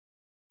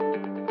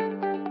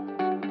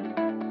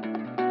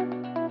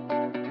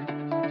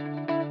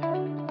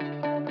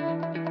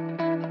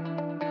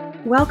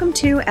Welcome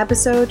to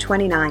episode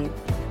 29,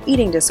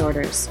 Eating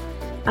Disorders,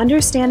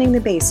 Understanding the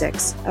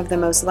Basics of the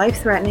Most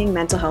Life-Threatening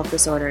Mental Health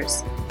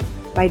Disorders,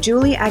 by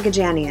Julie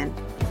Agajanian,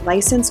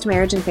 licensed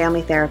marriage and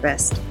family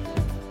therapist.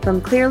 From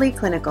Clearly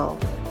Clinical,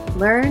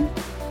 learn,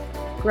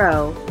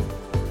 grow,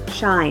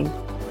 shine.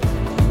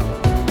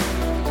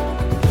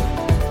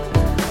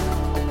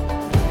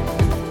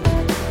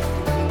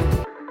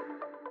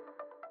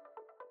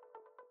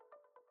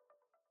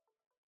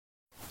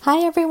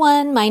 Hi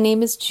everyone, my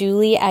name is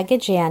Julie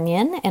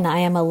Agajanian and I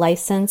am a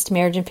licensed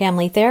marriage and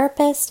family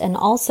therapist and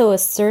also a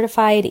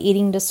certified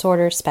eating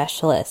disorder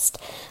specialist.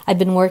 I've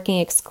been working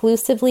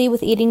exclusively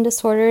with eating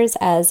disorders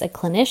as a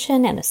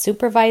clinician and a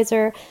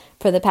supervisor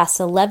for the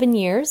past 11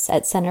 years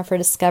at Center for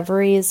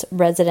Discovery's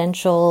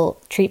residential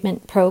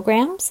treatment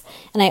programs,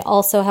 and I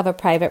also have a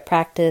private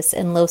practice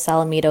in Los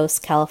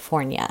Alamitos,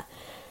 California.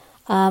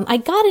 I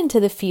got into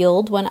the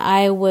field when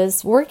I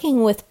was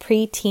working with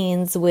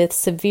preteens with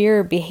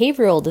severe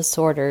behavioral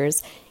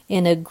disorders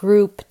in a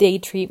group day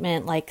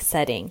treatment-like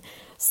setting.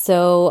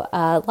 So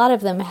a lot of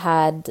them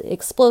had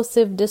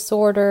explosive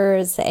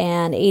disorders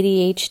and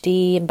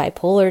ADHD and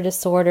bipolar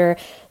disorder.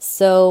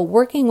 So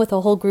working with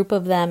a whole group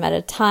of them at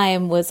a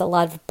time was a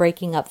lot of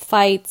breaking up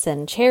fights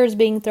and chairs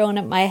being thrown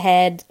at my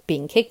head,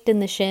 being kicked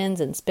in the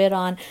shins and spit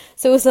on.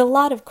 So it was a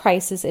lot of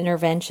crisis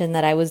intervention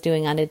that I was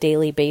doing on a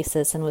daily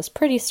basis and was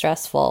pretty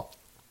stressful.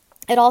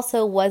 It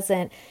also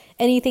wasn't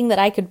anything that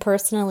I could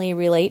personally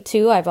relate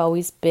to. I've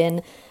always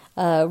been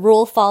a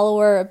rule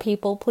follower, a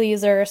people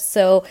pleaser.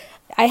 So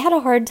I had a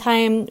hard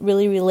time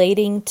really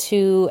relating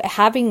to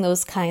having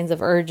those kinds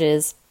of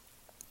urges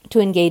to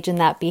engage in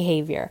that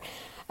behavior.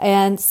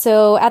 And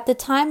so at the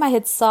time I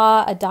had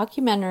saw a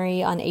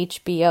documentary on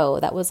HBO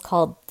that was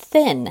called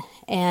Thin,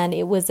 and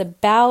it was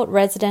about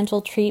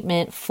residential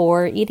treatment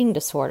for eating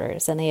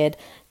disorders. And they had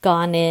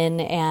gone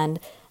in and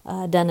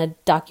done a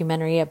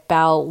documentary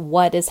about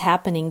what is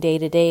happening day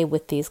to day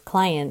with these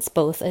clients,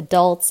 both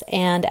adults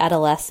and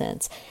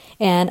adolescents.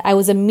 And I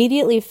was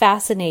immediately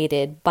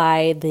fascinated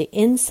by the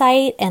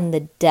insight and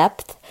the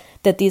depth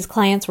that these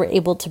clients were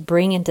able to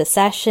bring into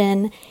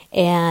session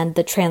and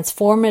the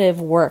transformative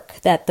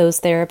work that those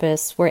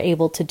therapists were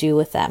able to do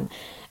with them.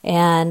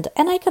 And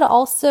I could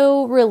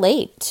also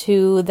relate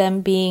to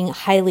them being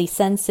highly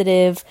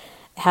sensitive,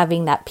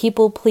 having that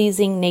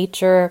people-pleasing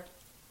nature,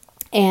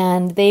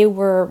 and they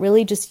were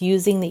really just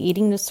using the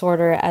eating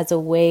disorder as a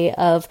way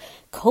of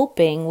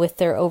coping with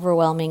their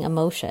overwhelming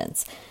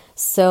emotions.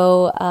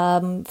 So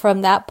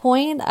from that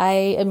point, I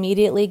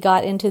immediately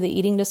got into the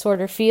eating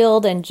disorder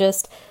field and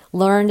just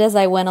learned as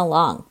I went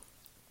along.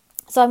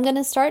 So I'm going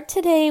to start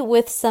today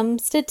with some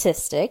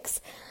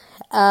statistics.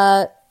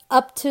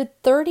 Up to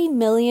 30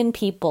 million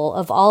people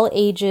of all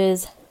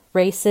ages,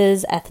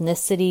 races,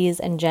 ethnicities,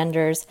 and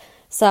genders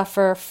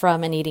suffer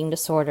from an eating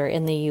disorder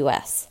in the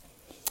U.S.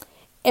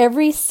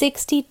 Every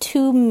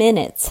 62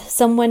 minutes,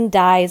 someone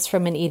dies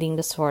from an eating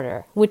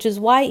disorder, which is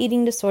why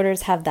eating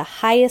disorders have the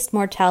highest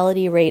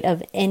mortality rate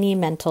of any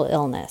mental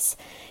illness.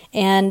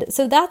 And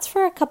so that's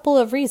for a couple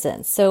of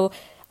reasons. So,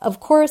 of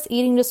course,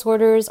 eating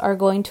disorders are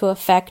going to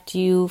affect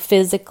you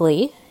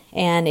physically,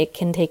 and it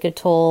can take a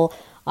toll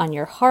on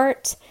your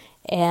heart.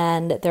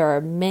 And there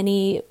are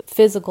many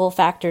physical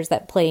factors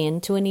that play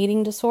into an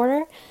eating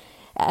disorder,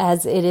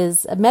 as it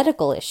is a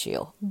medical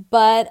issue.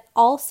 But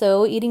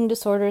also, eating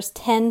disorders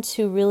tend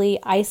to really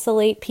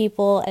isolate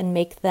people and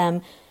make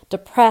them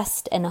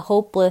depressed and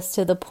hopeless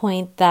to the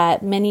point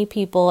that many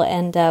people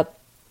end up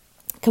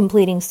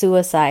completing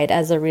suicide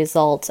as a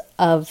result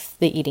of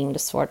the eating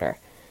disorder.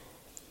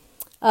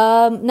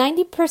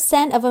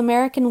 90% of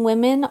American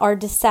women are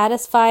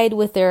dissatisfied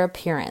with their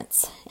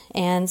appearance.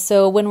 And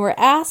so when we're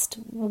asked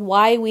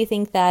why we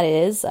think that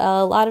is,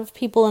 a lot of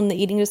people in the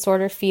eating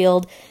disorder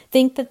field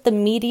think that the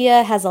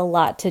media has a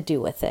lot to do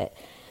with it.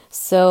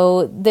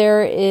 So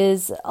there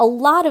is a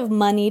lot of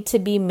money to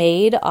be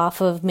made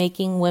off of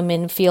making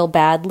women feel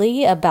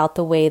badly about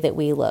the way that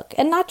we look.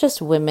 And not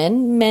just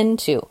women, men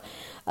too.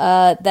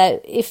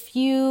 That if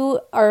you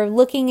are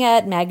looking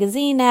at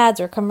magazine ads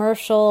or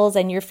commercials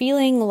and you're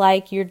feeling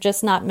like you're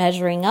just not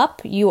measuring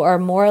up, you are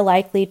more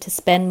likely to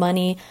spend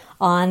money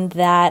on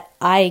that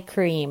eye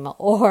cream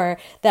or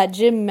that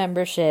gym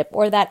membership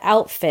or that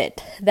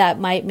outfit that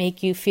might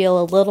make you feel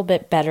a little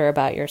bit better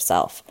about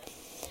yourself.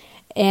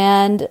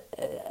 And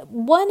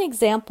one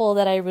example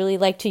that I really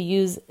like to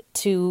use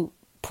to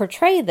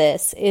portray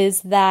this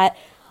is that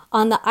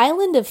on the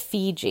island of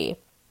Fiji,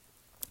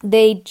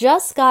 they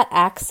just got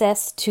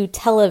access to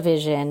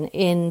television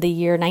in the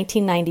year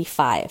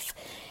 1995.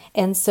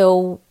 And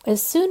so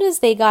as soon as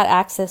they got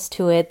access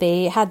to it,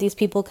 they had these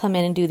people come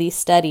in and do these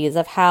studies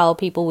of how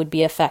people would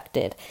be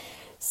affected.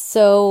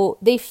 So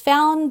they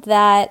found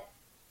that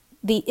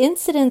the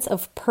incidence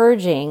of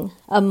purging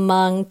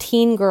among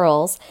teen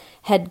girls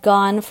had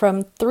gone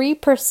from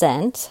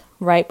 3%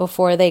 right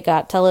before they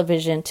got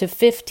television to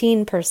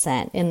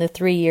 15% in the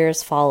 3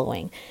 years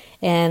following.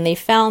 And they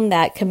found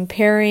that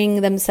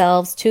comparing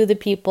themselves to the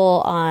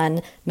people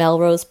on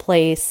Melrose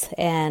Place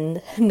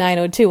and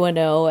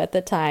 90210 at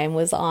the time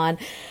was on,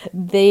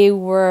 they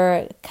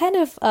were kind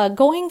of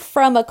going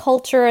from a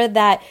culture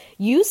that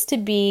used to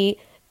be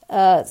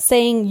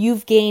saying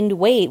you've gained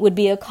weight would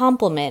be a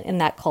compliment in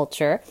that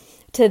culture,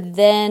 to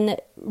then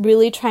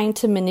really trying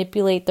to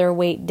manipulate their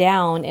weight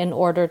down in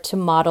order to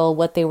model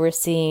what they were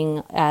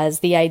seeing as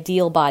the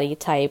ideal body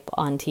type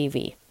on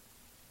TV.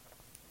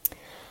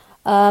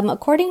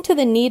 According to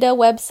the NEDA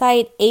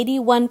website,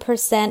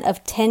 81%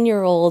 of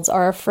 10-year-olds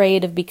are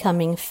afraid of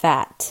becoming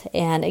fat.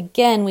 And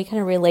again, we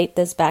kind of relate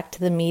this back to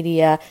the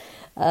media,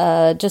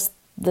 just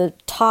the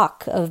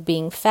talk of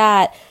being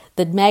fat,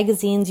 the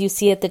magazines you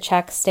see at the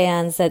check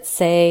stands that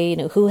say,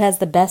 who has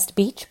the best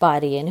beach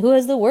body and who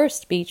has the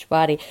worst beach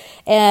body.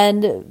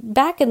 And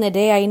back in the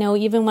day, I know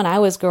even when I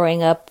was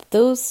growing up,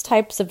 those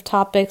types of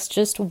topics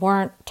just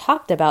weren't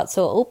talked about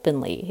so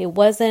openly. It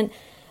wasn't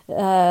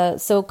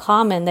so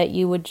common that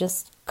you would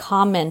just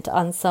comment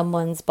on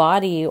someone's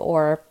body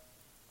or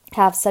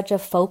have such a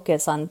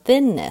focus on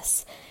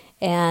thinness.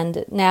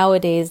 And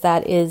nowadays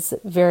that is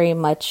very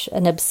much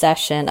an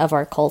obsession of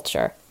our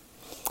culture.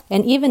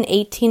 And even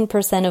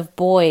 18% of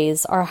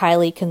boys are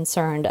highly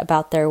concerned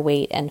about their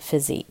weight and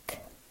physique.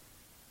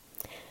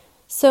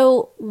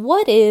 So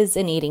what is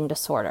an eating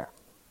disorder?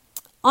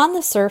 On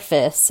the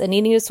surface, an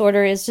eating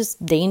disorder is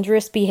just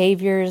dangerous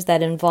behaviors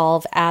that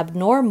involve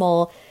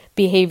abnormal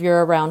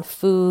behavior around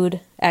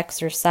food,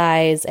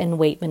 exercise, and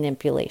weight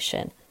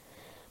manipulation.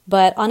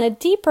 But on a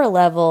deeper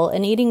level,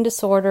 an eating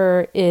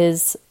disorder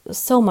is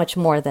so much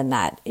more than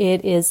that.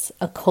 It is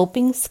a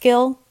coping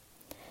skill.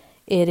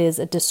 It is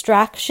a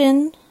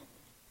distraction.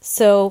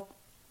 So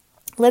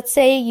let's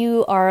say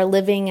you are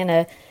living in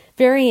a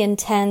very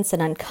intense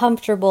and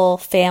uncomfortable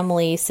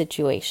family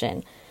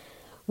situation.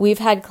 We've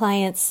had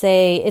clients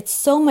say it's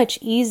so much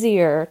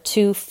easier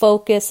to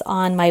focus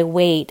on my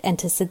weight and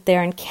to sit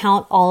there and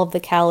count all of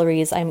the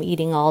calories I'm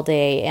eating all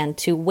day and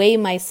to weigh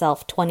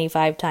myself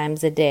 25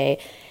 times a day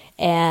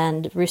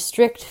and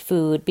restrict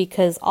food,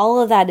 because all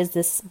of that is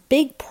this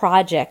big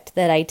project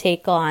that I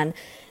take on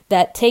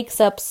that takes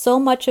up so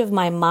much of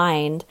my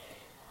mind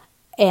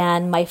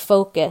and my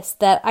focus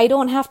that I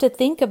don't have to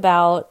think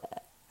about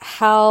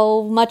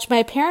how much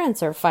my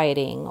parents are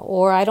fighting,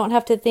 or I don't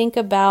have to think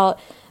about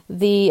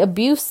the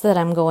abuse that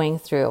I'm going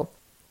through.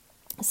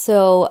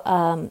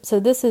 So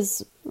this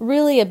is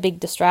really a big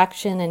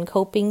distraction and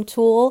coping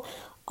tool.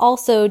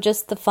 Also,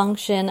 just the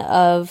function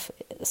of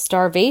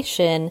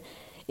starvation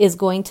is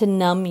going to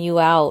numb you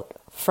out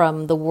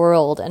from the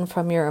world and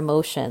from your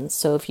emotions.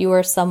 So if you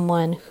are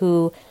someone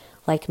who,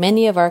 like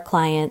many of our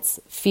clients,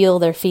 feel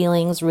their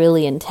feelings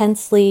really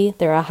intensely,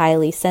 they're a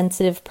highly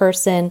sensitive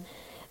person,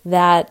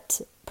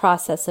 that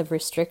process of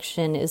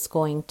restriction is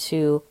going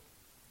to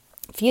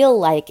feel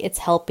like it's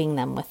helping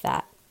them with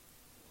that.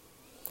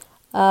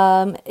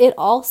 It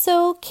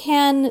also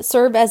can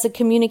serve as a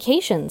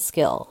communication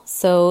skill.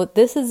 So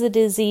this is a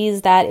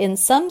disease that in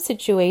some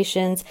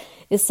situations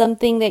is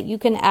something that you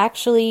can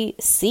actually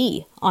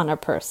see on a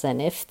person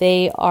if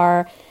they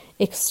are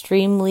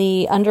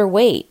extremely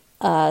underweight.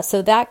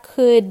 So that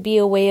could be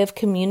a way of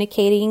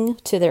communicating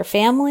to their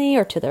family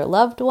or to their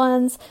loved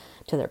ones,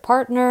 to their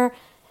partner,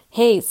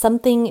 hey,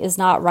 something is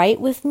not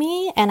right with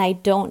me and I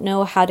don't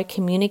know how to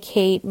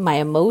communicate my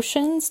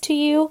emotions to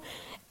you.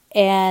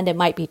 And it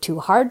might be too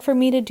hard for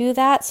me to do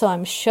that. So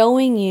I'm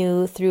showing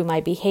you through my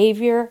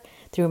behavior,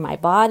 through my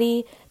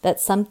body,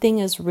 that something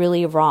is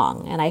really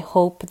wrong. And I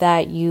hope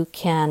that you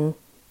can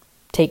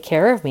take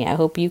care of me. I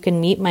hope you can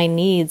meet my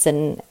needs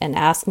and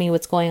ask me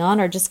what's going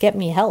on or just get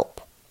me help.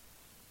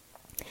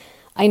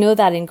 I know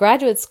that in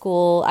graduate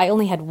school, I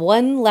only had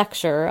one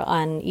lecture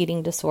on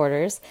eating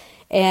disorders.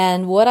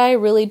 And what I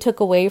really took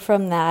away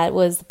from that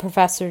was the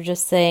professor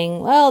just saying,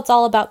 well, it's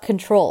all about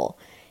control.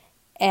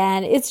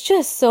 And it's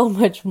just so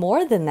much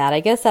more than that.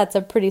 I guess that's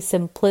a pretty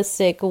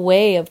simplistic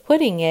way of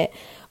putting it,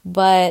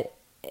 but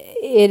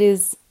it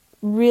is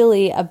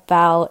really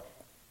about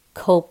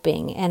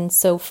coping. And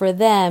so for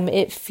them,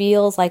 it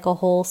feels like a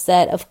whole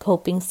set of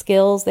coping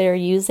skills they're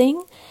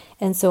using.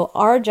 And so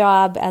our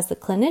job as the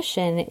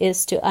clinician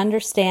is to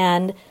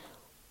understand,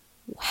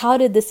 how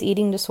did this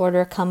eating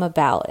disorder come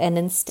about? And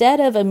instead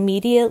of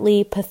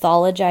immediately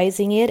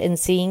pathologizing it and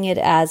seeing it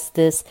as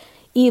this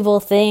evil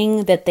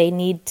thing that they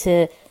need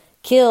to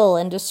kill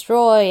and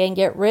destroy and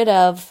get rid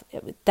of,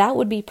 that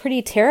would be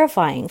pretty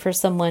terrifying for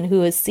someone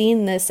who has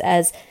seen this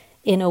as,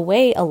 in a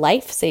way, a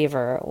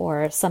lifesaver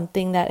or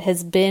something that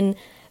has been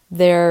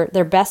their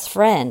best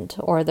friend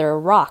or their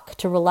rock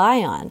to rely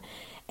on.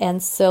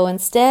 And so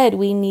instead,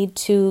 we need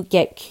to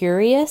get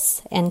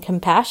curious and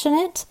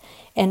compassionate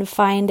and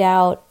find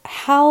out,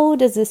 how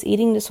does this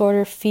eating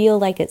disorder feel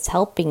like it's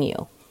helping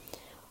you?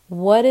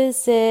 What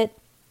is it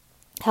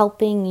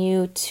helping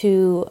you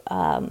to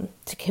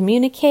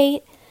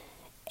communicate?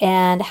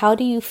 And how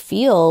do you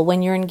feel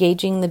when you're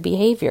engaging the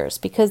behaviors?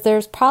 Because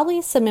there's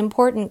probably some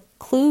important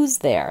clues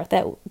there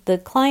that the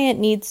client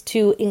needs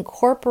to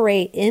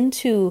incorporate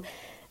into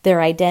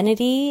their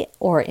identity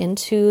or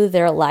into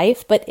their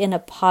life, but in a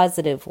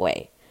positive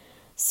way.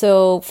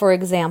 So, for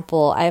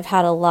example, I've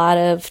had a lot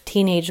of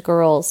teenage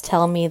girls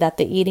tell me that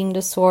the eating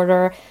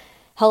disorder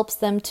helps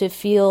them to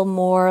feel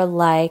more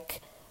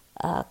like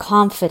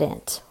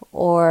confident,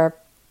 or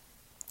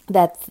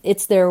that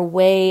it's their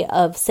way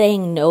of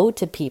saying no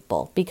to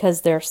people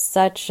because they're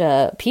such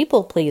a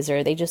people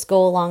pleaser. They just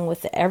go along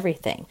with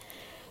everything.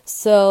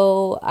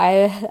 So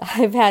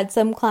I've had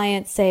some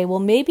clients say, well,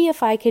 maybe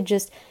if I could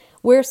just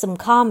wear some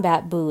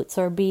combat boots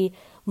or be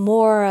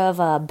more of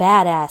a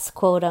badass,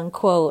 quote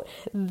unquote,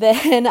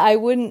 then I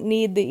wouldn't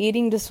need the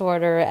eating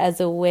disorder as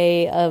a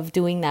way of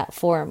doing that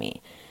for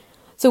me.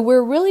 So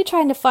we're really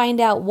trying to find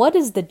out what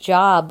is the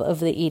job of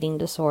the eating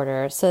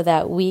disorder so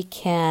that we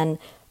can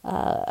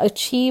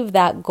achieve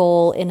that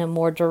goal in a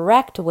more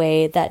direct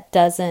way that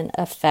doesn't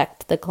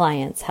affect the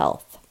client's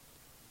health.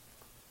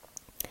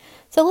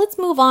 So let's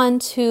move on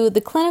to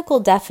the clinical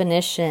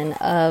definition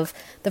of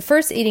the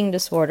first eating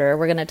disorder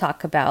we're going to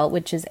talk about,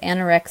 which is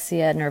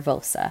anorexia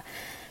nervosa.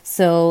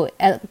 So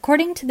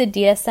according to the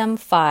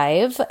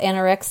DSM-5,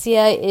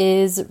 anorexia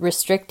is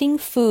restricting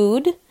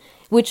food,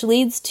 which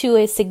leads to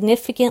a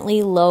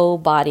significantly low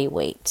body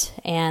weight.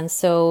 And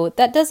so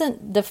that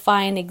doesn't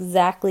define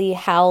exactly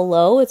how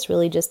low. It's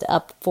really just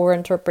up for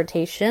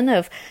interpretation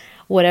of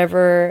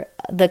whatever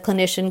the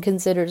clinician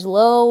considers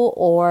low,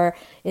 or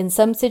in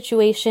some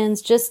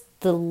situations, just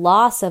the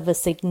loss of a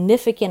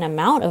significant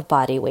amount of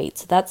body weight.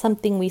 So that's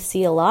something we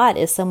see a lot,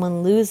 is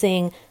someone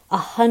losing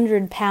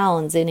 100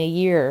 pounds in a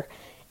year.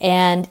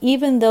 And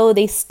even though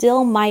they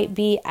still might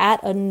be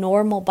at a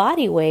normal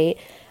body weight,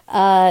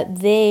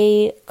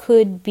 they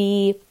could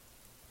be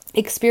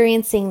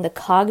experiencing the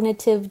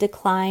cognitive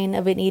decline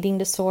of an eating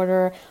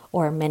disorder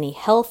or many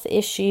health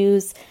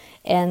issues.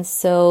 And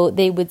so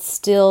they would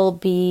still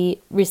be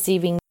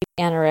receiving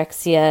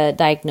anorexia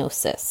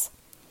diagnosis.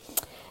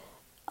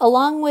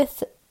 Along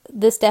with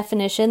this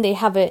definition, they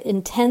have an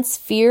intense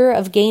fear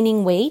of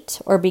gaining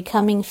weight or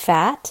becoming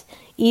fat,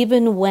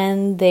 even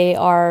when they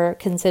are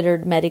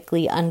considered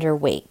medically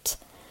underweight.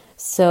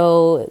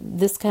 So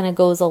this kind of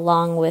goes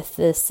along with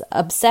this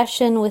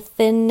obsession with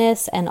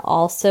thinness and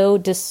also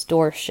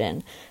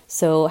distortion.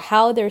 So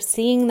how they're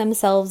seeing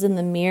themselves in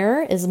the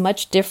mirror is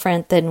much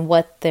different than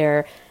what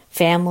their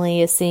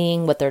family is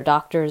seeing, what their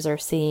doctors are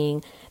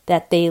seeing,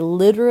 that they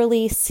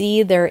literally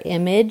see their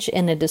image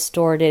in a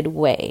distorted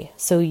way.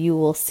 So you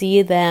will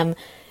see them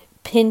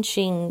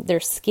pinching their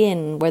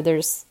skin where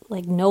there's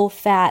like no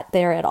fat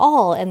there at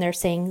all. And they're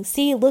saying,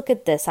 see, look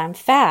at this, I'm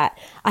fat.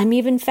 I'm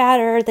even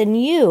fatter than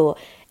you.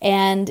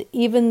 And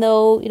even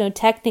though,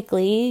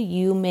 technically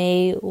you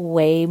may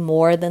weigh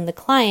more than the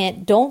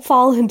client, don't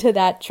fall into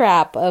that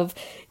trap of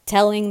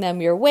telling them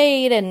your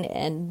weight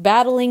and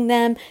battling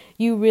them.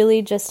 You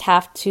really just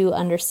have to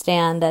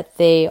understand that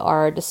they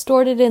are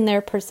distorted in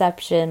their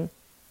perception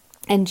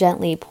and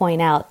gently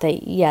point out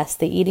that, yes,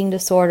 the eating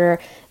disorder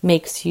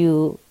makes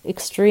you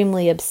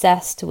extremely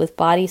obsessed with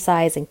body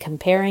size and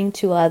comparing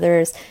to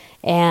others.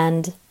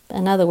 And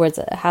in other words,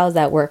 how's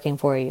that working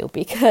for you?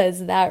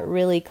 Because that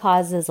really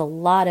causes a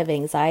lot of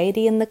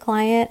anxiety in the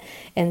client.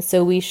 And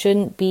so we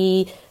shouldn't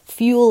be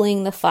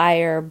fueling the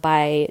fire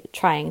by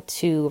trying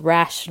to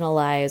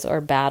rationalize or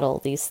battle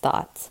these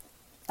thoughts.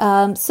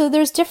 So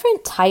there's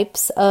different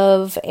types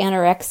of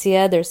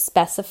anorexia. There's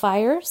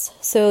specifiers.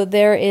 So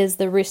there is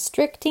the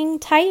restricting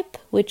type,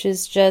 which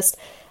is just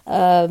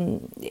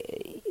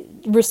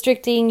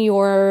restricting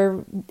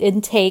your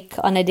intake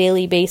on a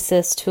daily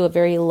basis to a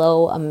very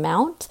low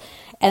amount.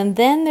 And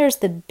then there's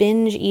the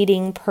binge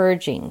eating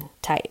purging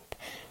type.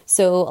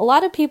 So a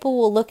lot of people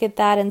will look at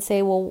that and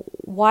say, well,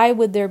 why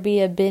would there be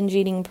a binge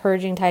eating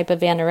purging type of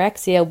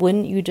anorexia?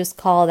 Wouldn't you just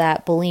call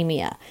that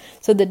bulimia?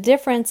 So the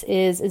difference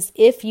is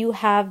if you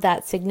have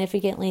that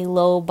significantly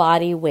low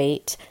body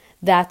weight,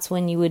 that's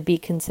when you would be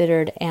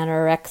considered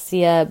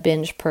anorexia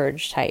binge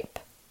purge type.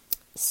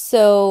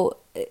 So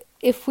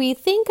if we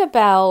think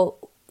about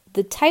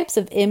the types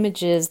of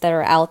images that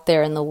are out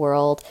there in the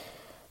world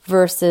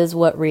versus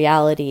what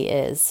reality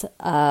is.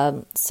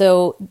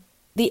 So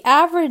the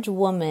average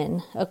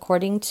woman,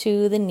 according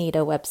to the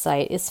NIDA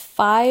website, is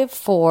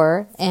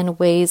 5'4" and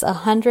weighs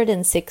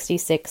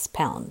 166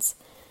 pounds.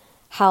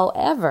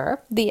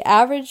 However, the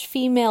average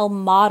female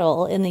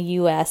model in the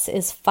U.S.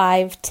 is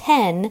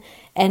 5'10"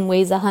 and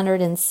weighs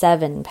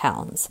 107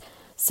 pounds.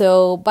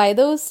 So by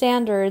those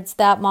standards,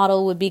 that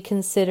model would be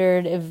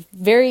considered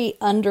very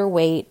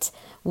underweight,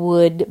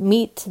 would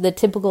meet the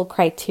typical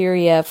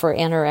criteria for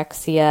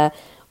anorexia,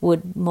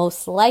 would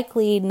most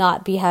likely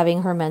not be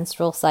having her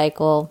menstrual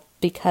cycle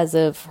because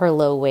of her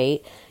low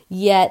weight.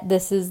 Yet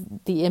this is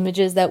the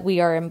images that we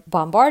are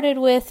bombarded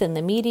with in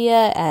the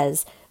media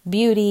as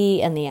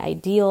beauty and the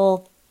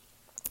ideal,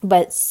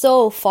 but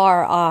so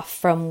far off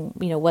from,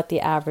 what the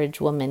average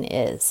woman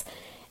is.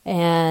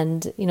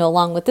 And,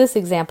 along with this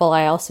example,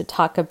 I also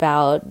talk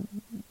about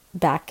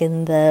back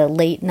in the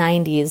late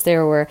 90s,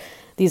 there were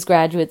these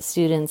graduate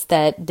students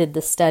that did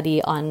the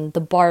study on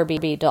the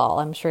Barbie doll.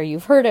 I'm sure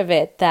you've heard of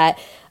it, that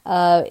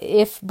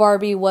if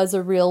Barbie was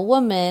a real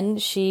woman,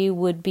 she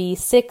would be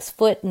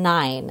 6'9",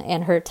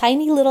 and her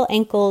tiny little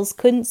ankles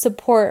couldn't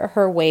support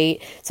her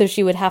weight, so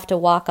she would have to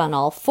walk on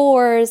all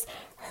fours.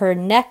 Her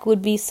neck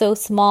would be so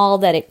small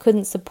that it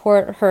couldn't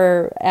support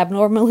her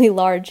abnormally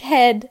large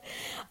head,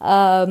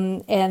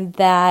 and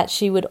that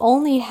she would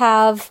only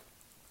have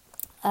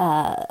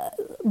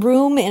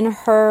room in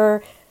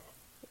her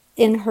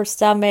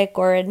stomach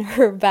or in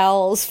her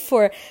bowels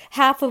for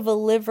half of a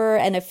liver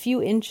and a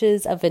few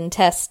inches of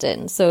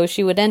intestine. So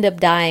she would end up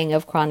dying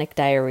of chronic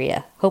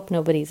diarrhea. Hope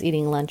nobody's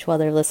eating lunch while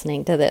they're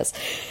listening to this.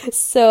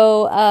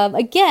 So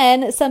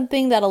again,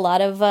 something that a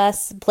lot of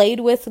us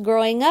played with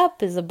growing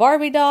up is a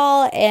Barbie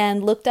doll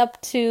and looked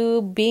up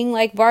to being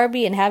like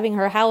Barbie and having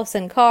her house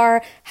and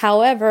car.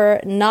 However,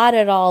 not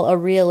at all a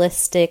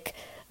realistic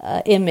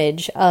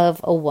image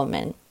of a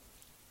woman.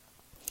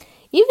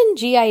 Even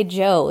G.I.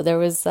 Joe, there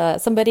was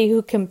somebody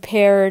who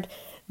compared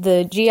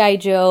the G.I.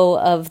 Joe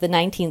of the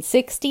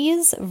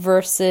 1960s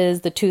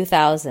versus the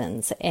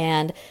 2000s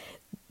and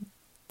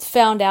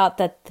found out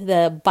that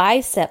the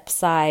bicep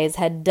size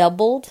had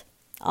doubled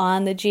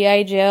on the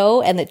G.I.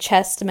 Joe and the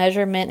chest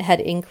measurement had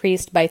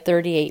increased by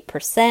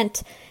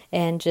 38%,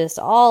 and just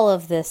all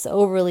of this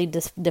overly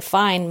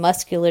defined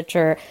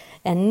musculature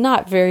and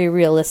not very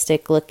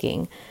realistic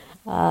looking.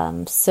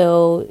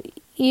 So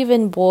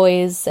even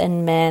boys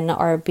and men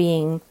are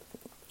being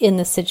in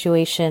the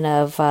situation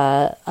of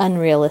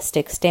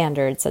unrealistic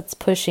standards that's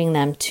pushing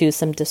them to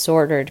some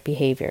disordered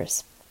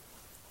behaviors.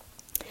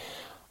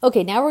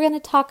 Okay, now we're going to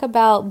talk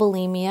about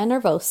bulimia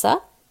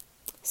nervosa.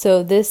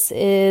 So this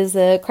is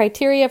the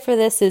criteria for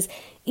this is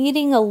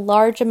eating a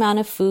large amount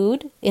of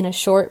food in a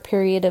short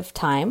period of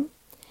time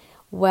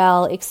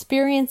while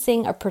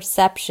experiencing a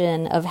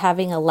perception of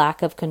having a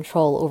lack of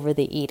control over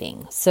the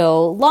eating.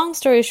 So long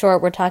story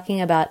short, we're talking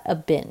about a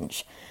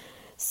binge.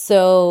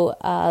 So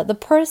the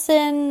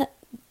person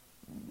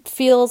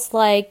feels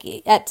like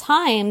at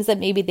times that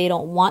maybe they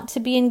don't want to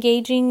be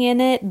engaging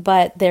in it,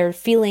 but they're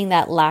feeling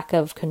that lack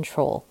of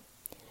control.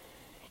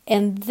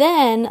 And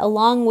then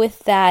along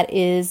with that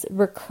is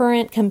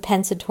recurrent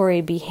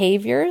compensatory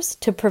behaviors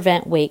to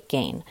prevent weight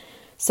gain.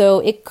 So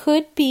it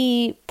could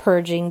be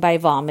purging by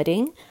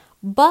vomiting,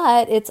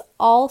 but it's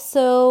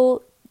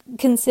also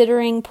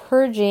considering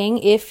purging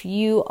if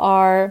you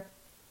are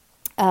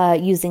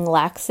using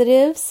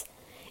laxatives,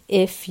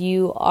 if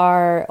you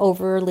are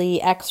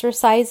overly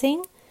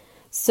exercising.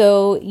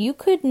 So you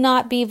could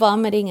not be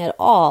vomiting at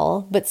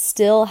all, but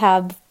still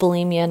have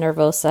bulimia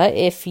nervosa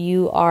if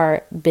you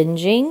are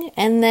binging,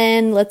 and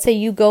then let's say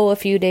you go a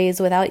few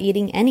days without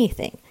eating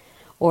anything,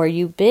 or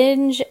you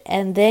binge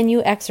and then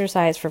you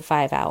exercise for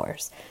 5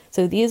 hours.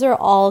 So these are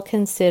all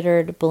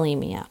considered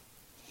bulimia.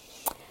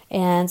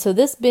 And so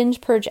this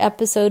binge purge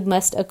episode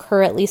must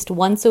occur at least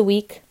once a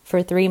week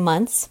for 3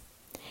 months.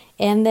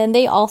 And then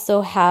they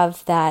also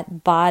have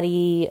that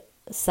body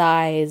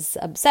size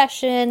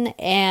obsession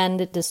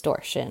and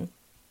distortion.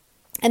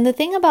 And the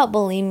thing about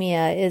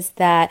bulimia is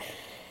that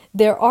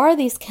there are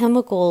these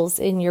chemicals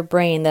in your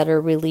brain that are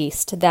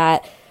released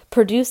that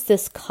produce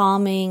this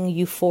calming,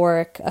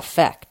 euphoric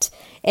effect.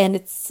 And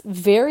it's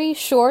very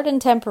short and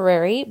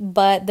temporary,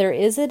 but there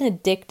is an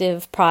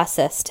addictive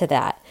process to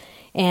that.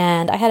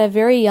 And I had a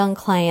very young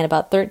client,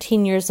 about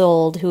 13 years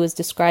old, who was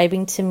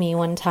describing to me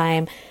one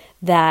time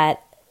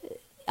that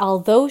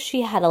although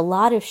she had a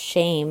lot of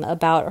shame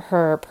about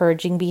her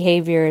purging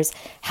behaviors,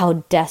 how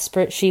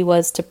desperate she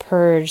was to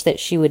purge, that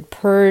she would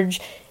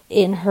purge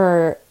in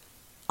her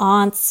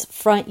aunt's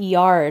front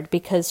yard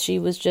because she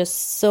was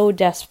just so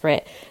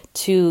desperate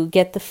to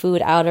get the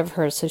food out of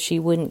her so she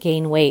wouldn't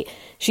gain weight.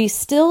 She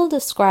still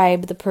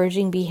described the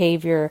purging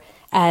behavior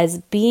as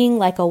being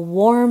like a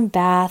warm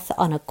bath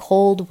on a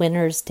cold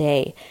winter's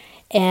day.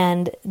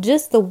 And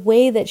just the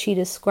way that she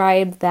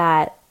described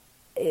that,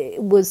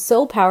 it was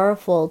so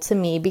powerful to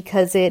me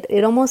because it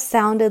almost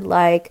sounded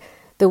like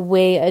the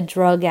way a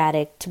drug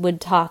addict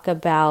would talk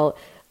about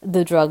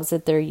the drugs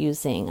that they're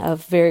using,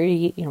 of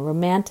very,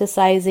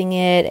 romanticizing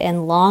it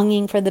and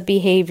longing for the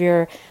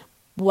behavior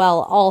while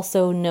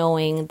also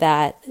knowing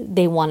that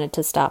they wanted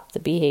to stop the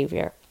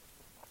behavior.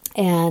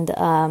 And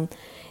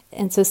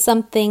so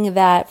something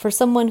that for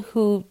someone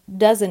who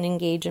doesn't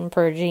engage in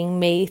purging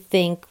may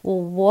think,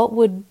 well, what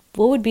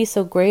would be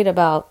so great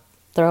about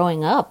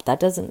throwing up? That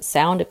doesn't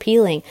sound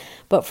appealing.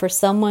 But for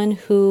someone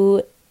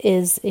who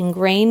is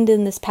ingrained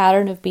in this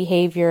pattern of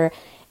behavior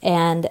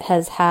and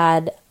has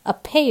had a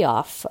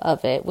payoff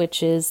of it,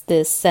 which is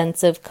this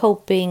sense of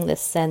coping,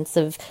 this sense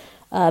of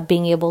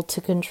being able to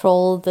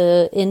control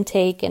the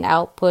intake and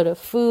output of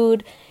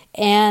food,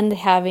 and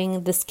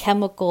having this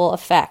chemical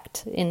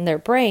effect in their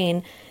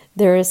brain,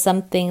 there is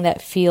something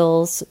that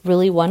feels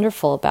really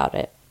wonderful about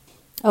it.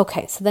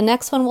 Okay, so the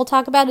next one we'll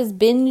talk about is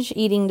binge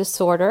eating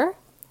disorder.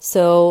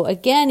 So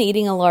again,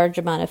 eating a large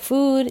amount of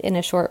food in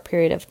a short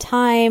period of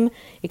time,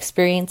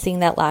 experiencing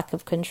that lack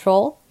of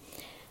control.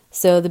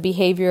 So the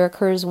behavior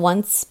occurs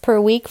once per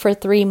week for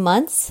 3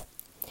 months.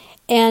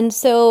 And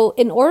so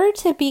in order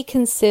to be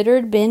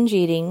considered binge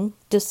eating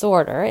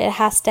disorder, it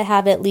has to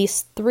have at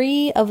least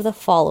 3 of the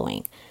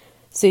following.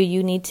 So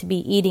you need to be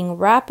eating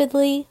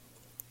rapidly,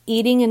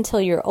 eating until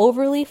you're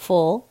overly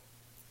full,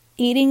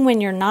 eating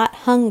when you're not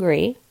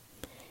hungry,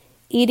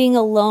 eating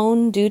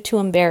alone due to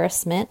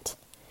embarrassment,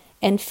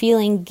 and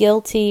feeling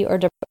guilty or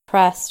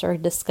depressed or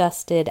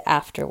disgusted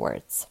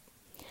afterwards.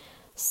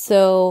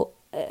 So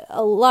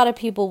a lot of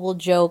people will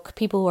joke,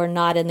 people who are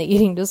not in the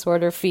eating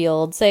disorder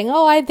field, saying,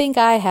 oh, I think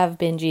I have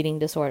binge eating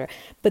disorder.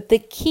 But the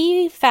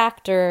key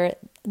factor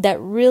that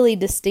really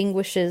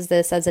distinguishes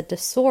this as a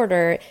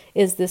disorder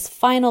is this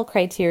final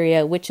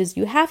criteria, which is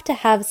you have to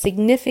have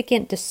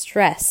significant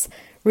distress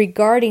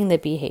regarding the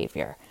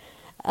behavior.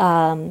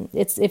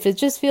 If it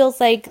just feels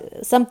like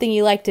something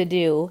you like to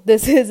do,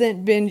 this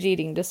isn't binge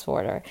eating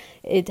disorder.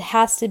 It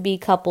has to be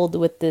coupled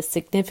with this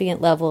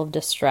significant level of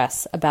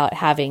distress about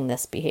having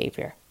this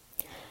behavior.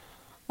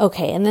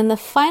 Okay, and then the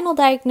final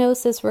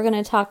diagnosis we're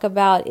going to talk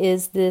about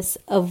is this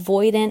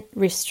avoidant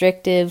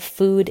restrictive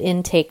food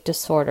intake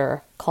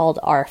disorder called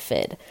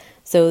ARFID.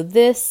 So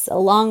this,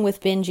 along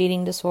with binge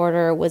eating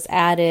disorder, was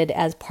added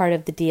as part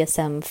of the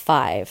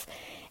DSM-5.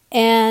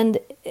 And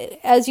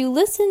as you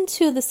listen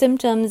to the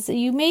symptoms,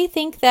 you may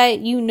think that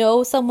you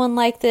know someone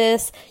like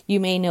this.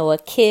 You may know a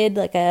kid,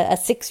 like a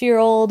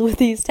 6-year-old with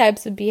these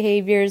types of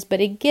behaviors.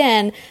 But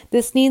again,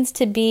 this needs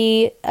to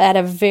be at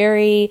a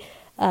very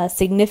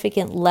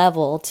significant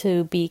level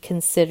to be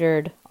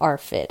considered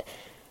ARFID.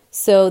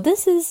 So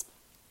this is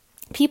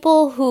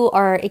people who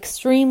are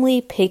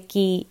extremely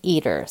picky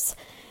eaters.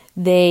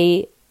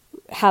 They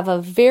have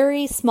a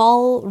very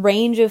small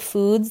range of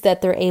foods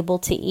that they're able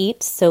to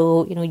eat.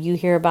 So, you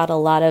hear about a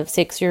lot of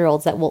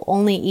 6-year-olds that will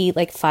only eat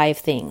like 5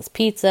 things: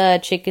 pizza,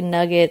 chicken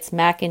nuggets,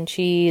 mac and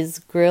cheese,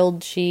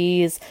 grilled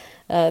cheese,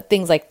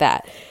 things like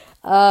that.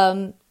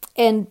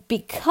 And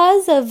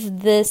because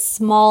of this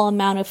small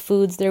amount of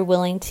foods they're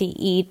willing to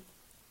eat,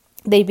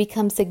 they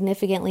become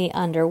significantly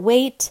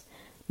underweight,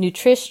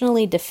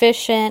 nutritionally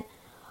deficient,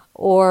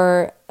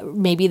 or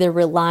maybe they're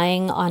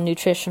relying on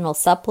nutritional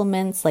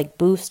supplements like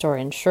Boost or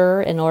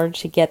Ensure in order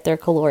to get their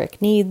caloric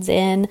needs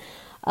in.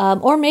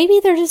 Or maybe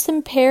they're just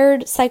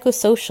impaired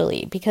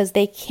psychosocially because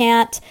they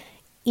can't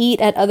eat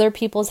at other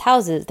people's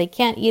houses. They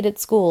can't eat at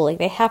school. Like,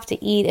 they have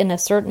to eat in a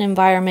certain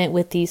environment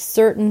with these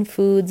certain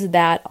foods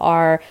that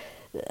are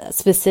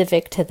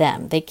specific to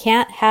them. They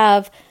can't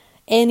have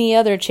any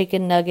other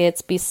chicken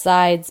nuggets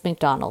besides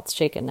McDonald's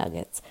chicken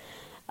nuggets.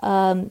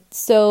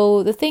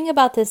 So the thing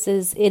about this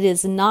is it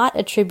is not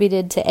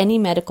attributed to any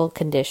medical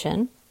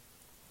condition.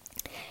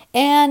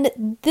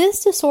 And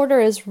this disorder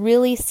is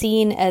really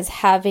seen as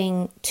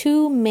having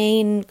 2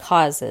 main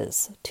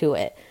causes to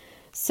it.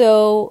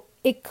 So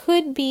it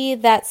could be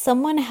that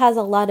someone has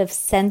a lot of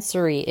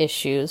sensory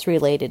issues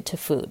related to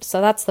food.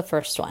 So that's the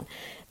first one,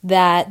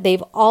 that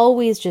they've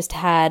always just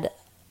had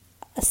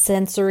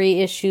sensory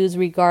issues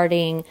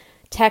regarding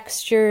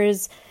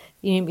textures.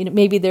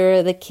 Maybe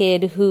they're the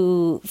kid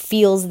who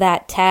feels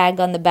that tag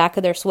on the back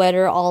of their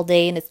sweater all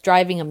day and it's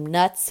driving them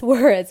nuts,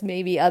 whereas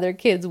maybe other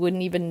kids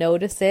wouldn't even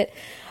notice it.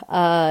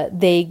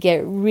 They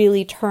get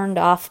really turned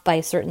off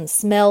by certain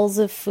smells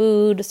of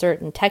food,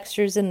 certain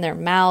textures in their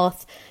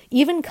mouth,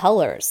 even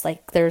colors.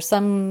 Like, there's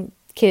some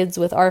kids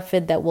with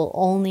ARFID that will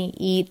only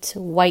eat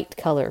white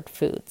colored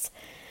foods.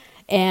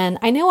 And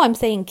I know I'm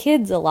saying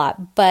kids a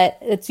lot, but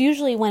it's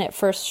usually when it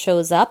first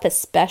shows up,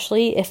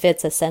 especially if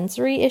it's a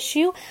sensory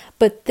issue.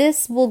 But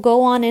this will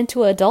go on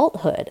into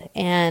adulthood.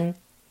 And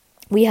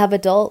we have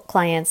adult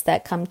clients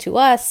that come to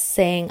us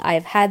saying,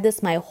 I've had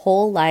this my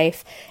whole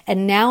life,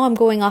 and now I'm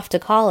going off to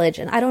college,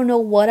 and I don't know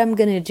what I'm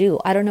going to do.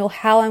 I don't know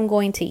how I'm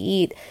going to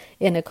eat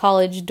in a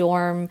college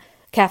dorm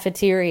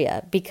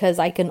cafeteria because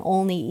I can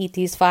only eat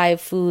these 5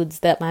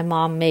 foods that my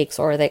mom makes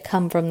or that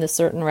come from this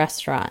certain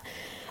restaurant.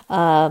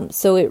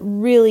 So it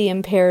really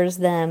impairs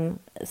them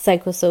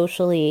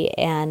psychosocially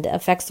and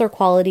affects their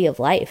quality of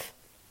life.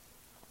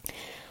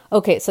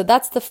 Okay, so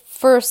that's the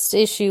first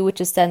issue,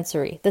 which is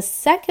sensory. The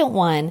second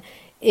one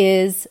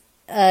is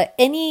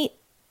any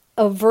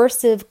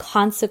aversive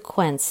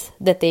consequence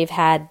that they've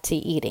had to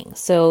eating.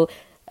 So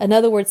in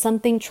other words,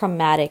 something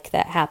traumatic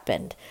that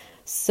happened.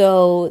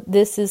 So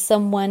this is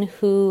someone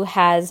who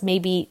has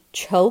maybe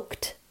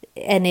choked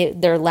and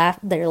their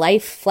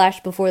life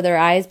flashed before their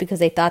eyes because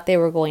they thought they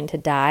were going to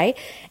die.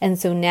 And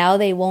so now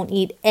they won't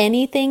eat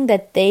anything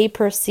that they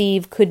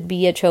perceive could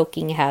be a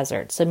choking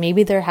hazard. So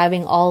maybe they're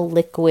having all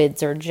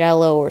liquids or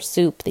jello or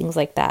soup, things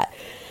like that.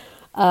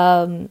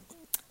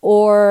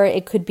 Or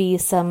it could be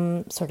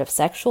some sort of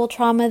sexual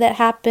trauma that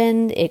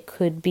happened. It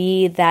could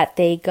be that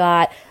they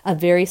got a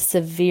very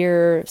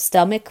severe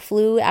stomach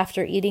flu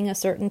after eating a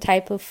certain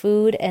type of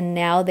food, and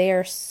now they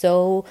are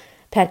so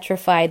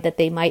petrified that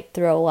they might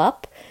throw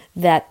up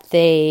that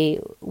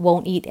they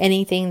won't eat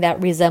anything that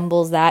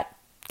resembles that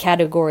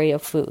category of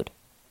food.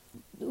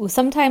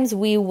 Sometimes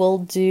we will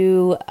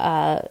do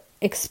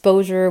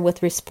exposure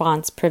with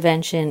response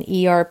prevention,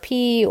 ERP,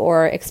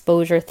 or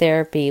exposure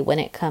therapy when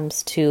it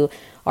comes to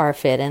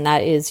ARFID, and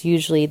that is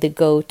usually the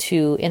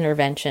go-to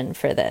intervention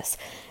for this.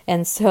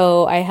 And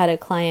so I had a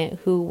client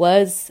who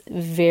was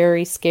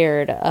very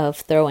scared of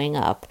throwing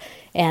up,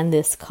 and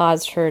this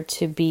caused her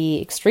to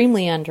be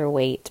extremely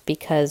underweight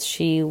because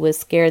she was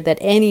scared that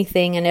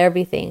anything and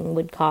everything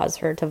would cause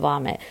her to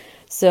vomit.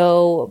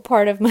 So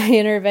part of my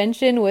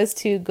intervention was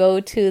to go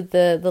to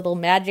the little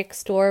magic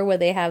store where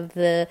they have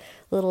the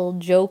little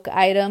joke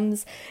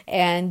items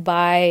and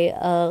buy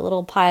a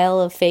little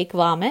pile of fake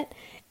vomit.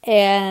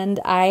 And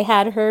I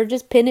had her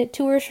just pin it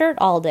to her shirt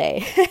all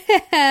day.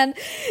 And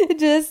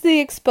just the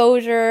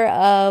exposure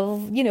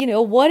of,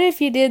 what if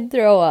you did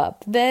throw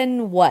up?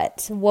 Then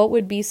what? What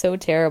would be so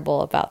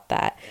terrible about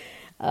that?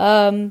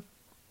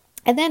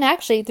 And then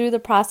actually through the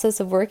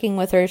process of working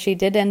with her, she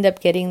did end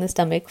up getting the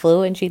stomach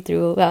flu and she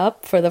threw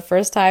up for the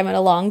first time in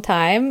a long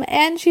time,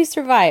 and she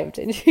survived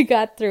and she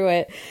got through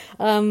it.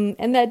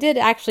 And that did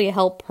actually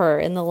help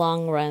her in the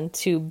long run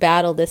to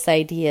battle this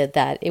idea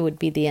that it would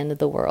be the end of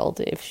the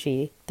world if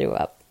she threw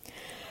up.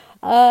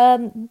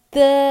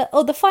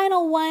 The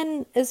final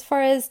one as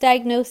far as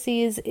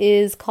diagnoses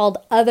is called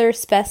other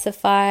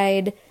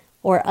specified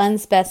or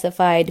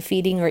unspecified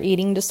feeding or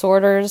eating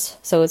disorders.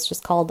 So it's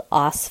just called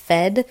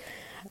OSFED.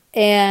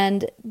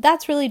 And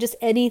that's really just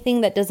anything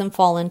that doesn't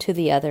fall into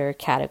the other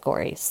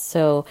categories.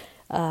 So,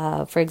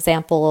 for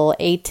example,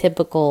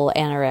 atypical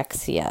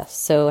anorexia.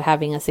 So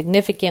having a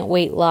significant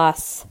weight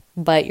loss,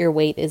 but your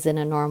weight is in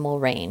a normal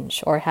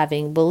range. Or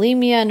having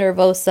bulimia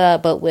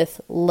nervosa, but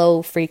with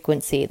low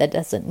frequency. That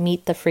doesn't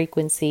meet the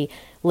frequency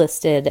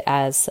listed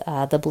as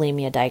the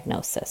bulimia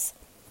diagnosis.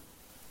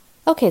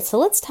 Okay, so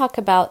let's talk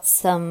about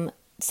some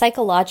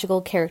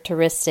psychological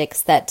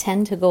characteristics that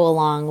tend to go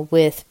along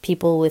with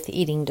people with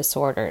eating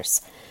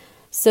disorders.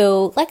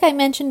 So, like I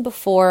mentioned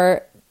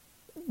before,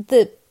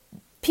 the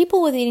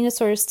people with eating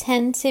disorders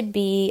tend to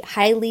be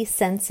highly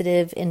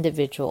sensitive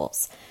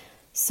individuals.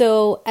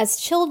 So, as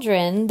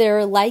children,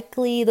 they're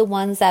likely the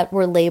ones that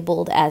were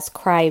labeled as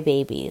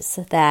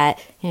crybabies,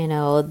 that,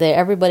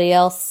 everybody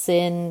else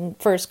in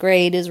first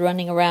grade is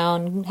running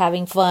around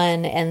having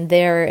fun and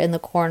they're in the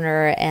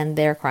corner and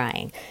they're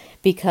crying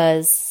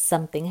because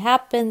something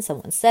happened,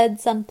 someone said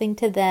something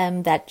to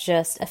them that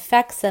just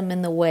affects them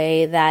in the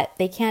way that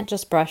they can't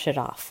just brush it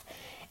off.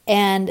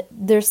 And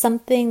there's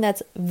something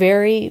that's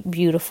very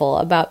beautiful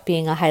about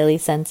being a highly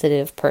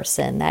sensitive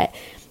person, that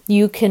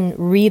you can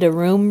read a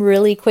room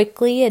really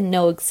quickly and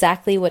know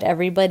exactly what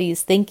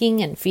everybody's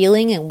thinking and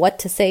feeling and what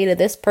to say to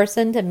this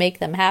person to make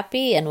them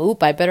happy. And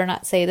I better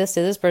not say this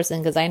to this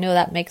person because I know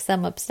that makes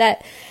them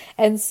upset.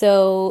 And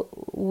so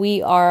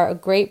we are a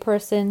great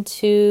person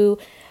to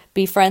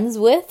be friends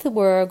with.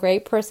 We're a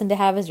great person to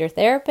have as your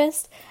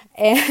therapist.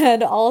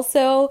 And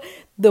also,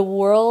 the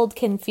world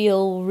can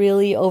feel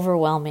really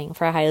overwhelming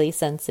for highly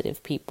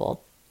sensitive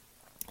people.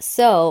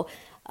 So,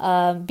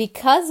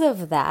 because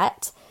of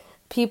that,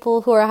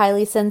 people who are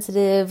highly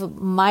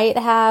sensitive might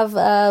have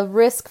a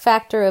risk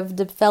factor of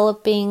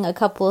developing a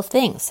couple of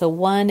things. So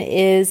one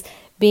is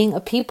being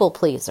a people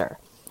pleaser,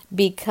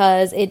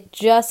 because it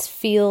just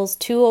feels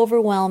too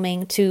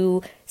overwhelming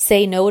to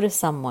say no to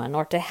someone,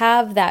 or to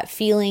have that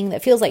feeling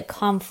that feels like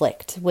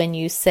conflict when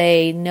you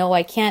say, no,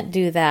 I can't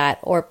do that,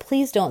 or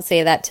please don't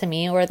say that to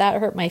me, or that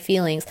hurt my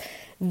feelings.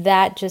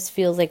 That just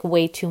feels like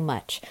way too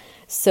much.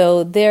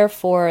 So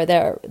therefore,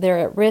 they're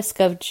at risk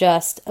of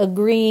just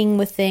agreeing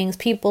with things,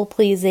 people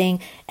pleasing,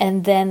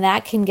 and then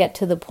that can get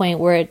to the point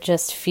where it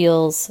just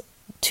feels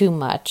too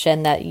much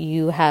and that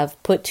you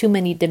have put too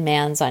many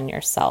demands on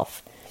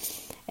yourself.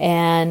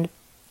 And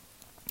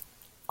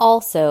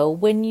also,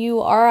 when you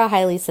are a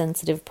highly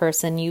sensitive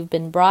person, you've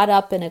been brought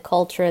up in a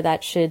culture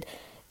that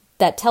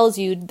tells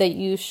you that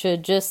you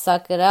should just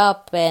suck it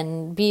up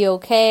and be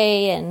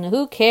okay, and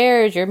who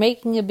cares, you're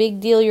making a big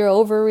deal, you're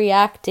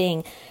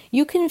overreacting.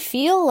 You can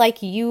feel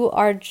like you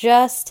are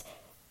just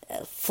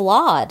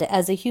flawed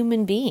as a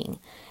human being.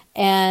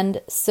 And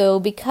so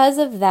because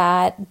of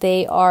that,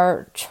 they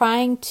are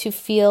trying to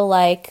feel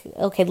like,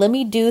 okay, let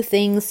me do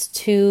things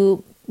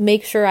to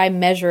make sure I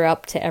measure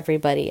up to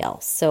everybody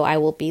else. So I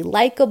will be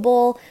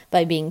likable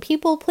by being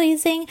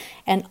people-pleasing,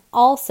 and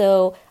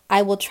also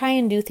I will try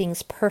and do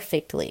things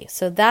perfectly.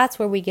 So that's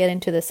where we get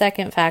into the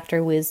second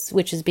factor,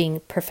 which is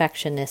being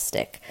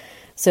perfectionistic.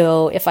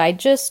 So if I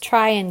just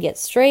try and get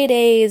straight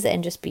A's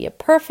and just be a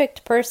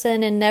perfect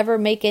person and never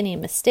make any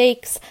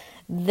mistakes,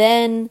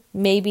 then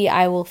maybe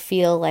I will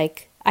feel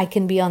like I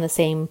can be on the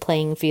same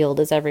playing field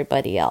as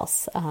everybody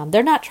else.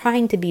 They're not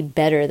trying to be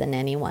better than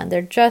anyone.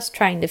 They're just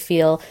trying to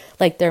feel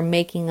like they're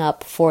making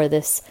up for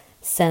this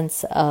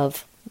sense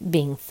of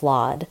being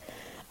flawed.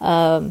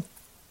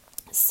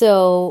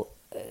 So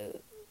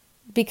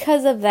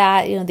because of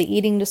that, the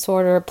eating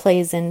disorder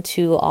plays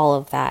into all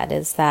of that,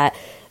 is that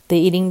the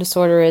eating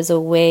disorder is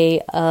a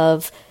way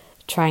of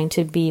trying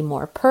to be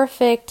more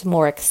perfect,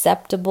 more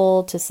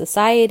acceptable to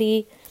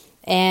society.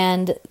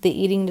 And the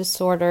eating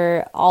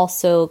disorder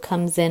also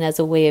comes in as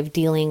a way of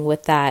dealing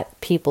with that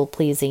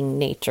people-pleasing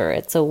nature.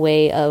 It's a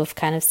way of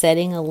kind of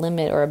setting a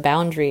limit or a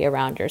boundary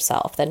around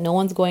yourself, that no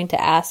one's going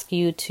to ask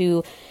you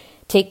to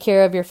take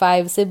care of your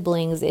 5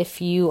 siblings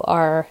if you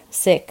are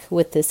sick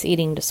with this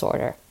eating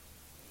disorder.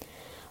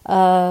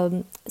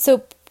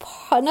 So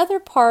another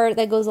part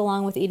that goes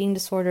along with eating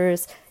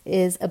disorders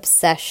is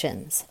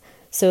obsessions.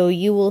 So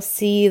you will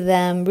see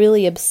them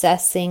really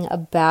obsessing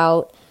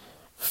about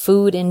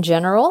food in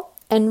general.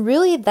 And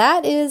really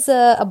that is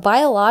a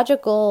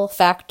biological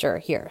factor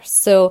here.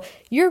 So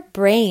your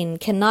brain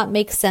cannot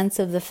make sense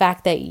of the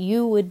fact that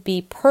you would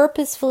be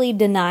purposefully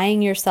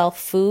denying yourself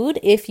food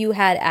if you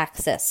had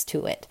access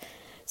to it.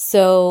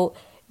 So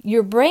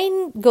your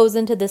brain goes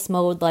into this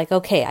mode like,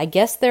 okay, I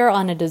guess they're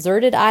on a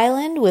deserted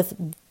island with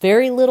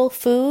very little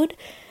food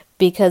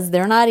because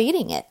they're not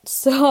eating it.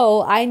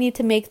 So I need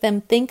to make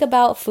them think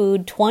about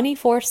food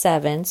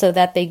 24/7 so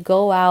that they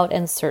go out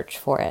and search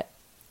for it.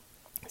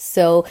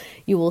 So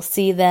you will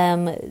see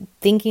them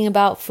thinking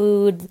about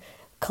food,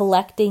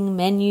 collecting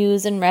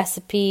menus and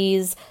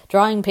recipes,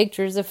 drawing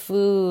pictures of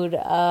food,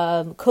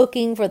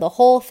 cooking for the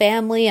whole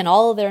family and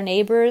all of their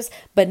neighbors,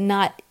 but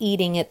not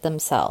eating it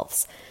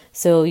themselves.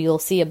 So you'll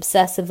see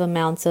obsessive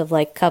amounts of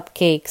like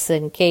cupcakes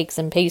and cakes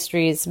and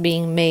pastries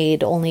being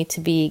made only to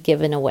be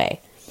given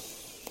away.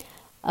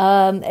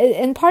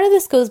 And part of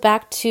this goes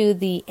back to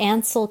the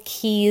Ancel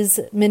Keys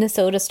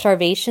Minnesota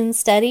starvation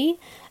study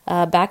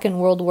back in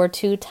World War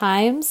II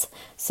times.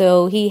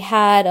 So he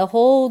had a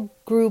whole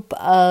group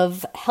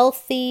of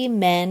healthy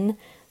men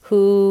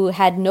who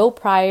had no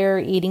prior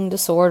eating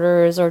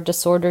disorders or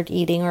disordered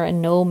eating or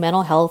no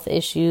mental health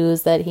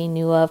issues that he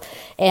knew of.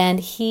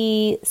 And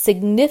he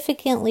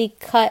significantly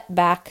cut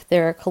back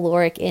their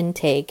caloric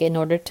intake in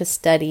order to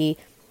study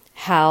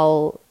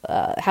how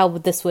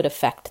this would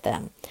affect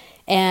them.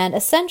 And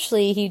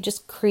essentially, he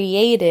just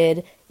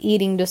created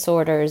eating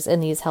disorders in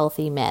these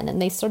healthy men. And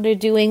they started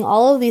doing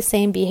all of these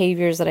same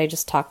behaviors that I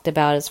just talked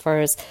about as far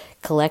as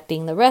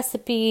collecting the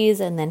recipes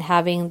and then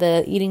having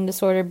the eating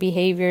disorder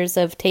behaviors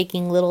of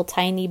taking little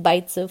tiny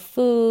bites of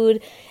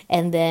food.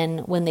 And then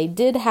when they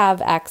did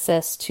have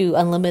access to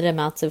unlimited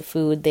amounts of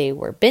food, they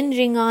were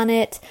binging on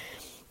it.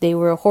 They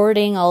were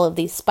hoarding all of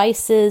these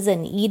spices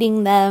and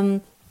eating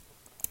them.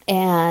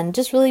 And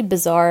just really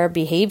bizarre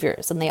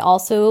behaviors. And they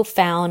also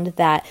found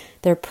that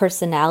their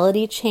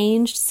personality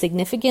changed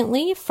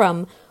significantly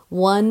from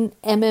one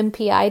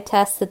MMPI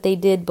test that they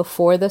did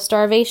before the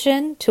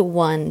starvation to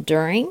one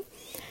during.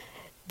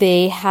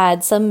 They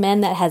had some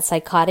men that had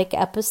psychotic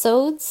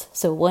episodes.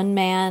 So one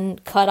man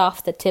cut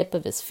off the tip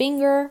of his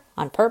finger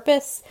on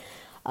purpose.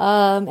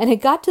 And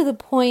it got to the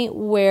point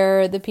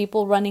where the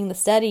people running the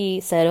study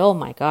said, oh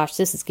my gosh,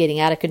 this is getting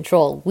out of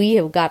control. We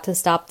have got to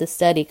stop this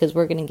study because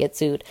we're going to get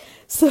sued.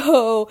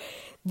 So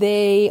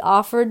they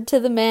offered to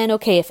the men,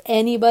 okay, if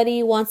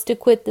anybody wants to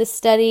quit this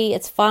study,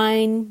 it's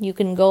fine. You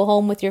can go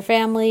home with your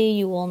family.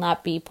 You will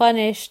not be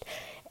punished.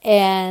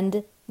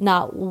 And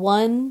not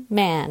one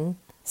man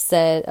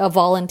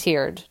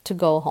volunteered to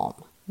go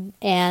home.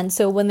 And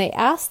so when they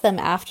asked them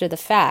after the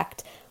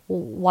fact,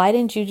 why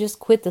didn't you just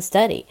quit the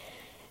study?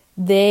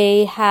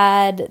 They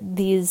had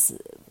these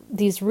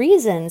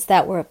reasons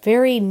that were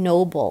very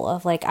noble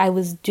of like, I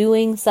was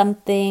doing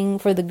something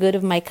for the good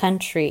of my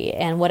country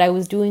and what I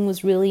was doing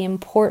was really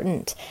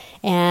important.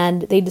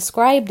 And they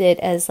described it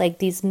as like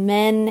these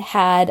men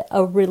had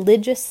a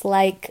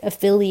religious-like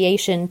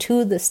affiliation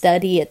to the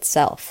study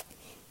itself.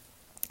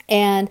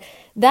 And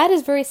that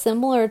is very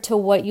similar to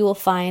what you will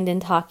find in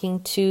talking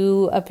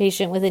to a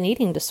patient with an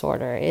eating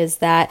disorder, is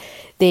that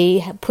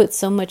they put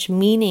so much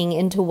meaning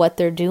into what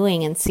they're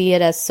doing and see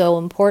it as so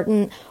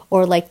important,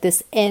 or like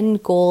this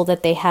end goal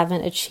that they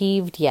haven't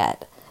achieved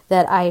yet,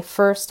 that I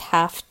first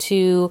have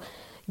to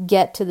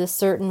get to this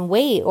certain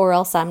weight or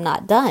else I'm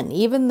not done.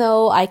 Even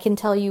though I can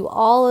tell you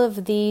all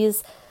of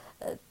these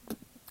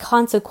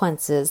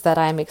consequences that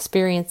I'm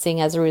experiencing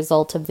as a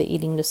result of the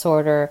eating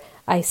disorder,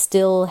 I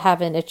still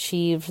haven't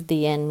achieved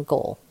the end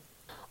goal.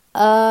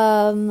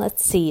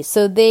 Let's see.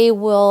 So they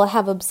will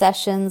have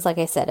obsessions, like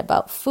I said,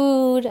 about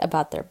food,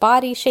 about their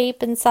body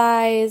shape and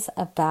size,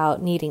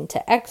 about needing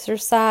to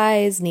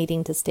exercise,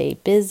 needing to stay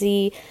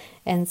busy.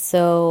 And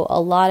so a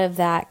lot of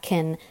that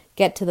can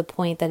get to the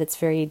point that it's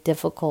very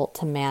difficult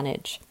to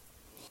manage.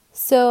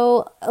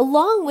 So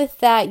along with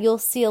that, you'll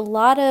see a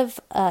lot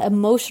of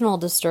emotional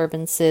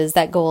disturbances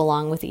that go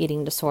along with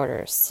eating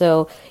disorders.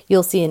 So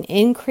you'll see an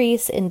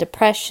increase in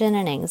depression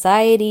and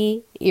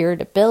anxiety,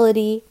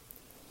 irritability.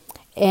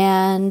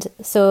 And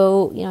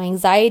so,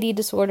 anxiety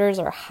disorders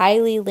are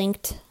highly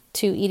linked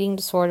to eating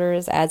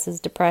disorders, as is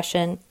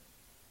depression.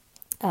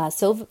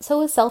 So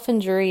is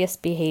self-injurious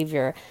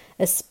behavior,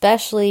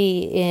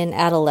 especially in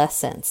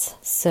adolescence.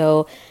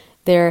 So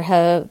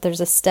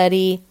there's a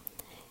study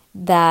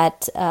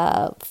that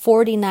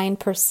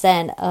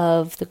 49%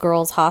 of the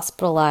girls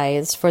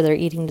hospitalized for their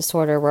eating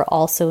disorder were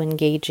also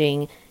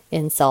engaging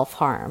in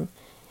self-harm.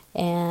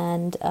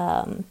 And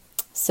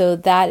so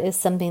that is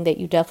something that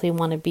you definitely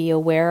want to be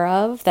aware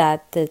of,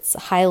 that it's a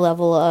high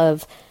level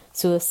of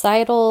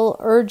suicidal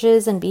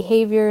urges and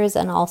behaviors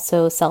and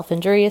also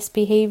self-injurious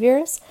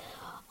behaviors.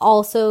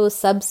 Also,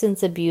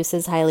 substance abuse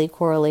is highly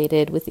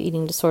correlated with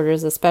eating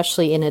disorders,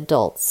 especially in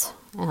adults.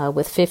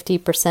 With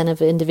 50%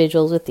 of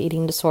individuals with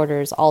eating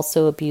disorders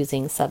also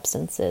abusing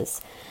substances.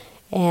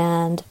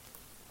 And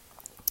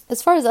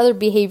As far as other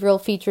behavioral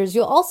features,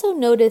 you'll also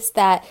notice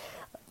that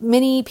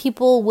many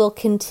people will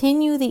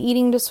continue the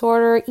eating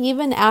disorder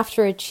even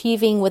after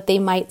achieving what they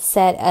might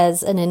set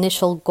as an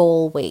initial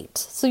goal weight.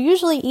 So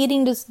usually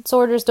eating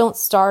disorders don't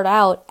start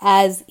out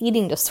as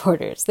eating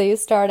disorders. They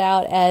start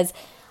out as,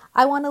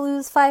 I want to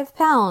lose 5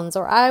 pounds,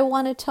 or I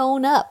want to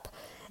tone up.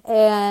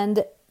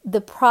 And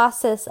the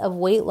process of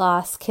weight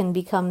loss can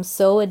become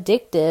so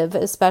addictive,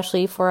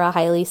 especially for a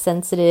highly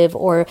sensitive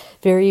or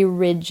very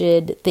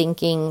rigid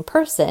thinking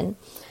person,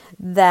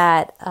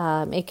 that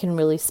it can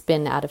really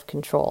spin out of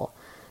control.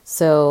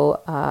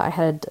 So I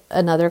had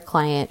another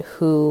client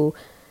who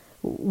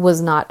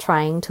was not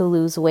trying to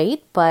lose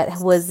weight,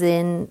 but was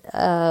in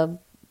a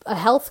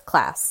health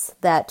class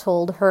that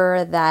told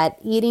her that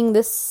eating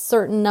this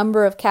certain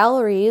number of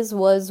calories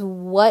was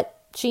what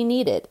she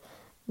needed.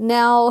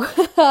 Now,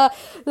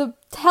 the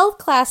health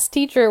class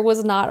teacher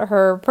was not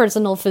her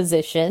personal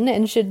physician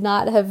and should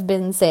not have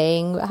been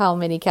saying how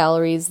many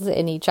calories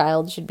any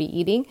child should be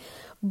eating,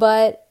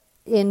 but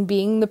in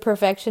being the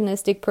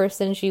perfectionistic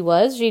person she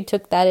was, she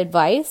took that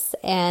advice,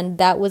 and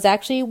that was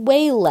actually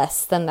way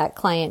less than that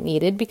client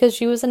needed because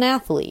she was an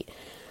athlete.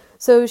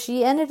 So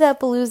she ended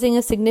up losing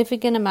a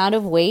significant amount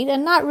of weight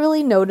and not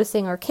really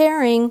noticing or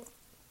caring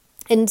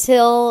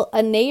until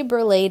a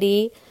neighbor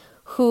lady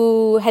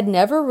who had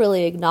never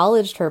really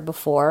acknowledged her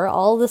before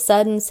all of a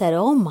sudden said,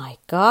 "Oh my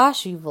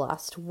gosh, you've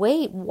lost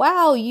weight.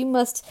 Wow, you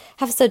must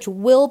have such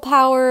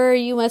willpower.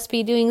 You must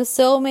be doing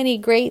so many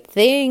great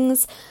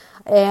things."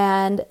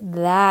 And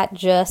that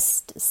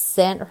just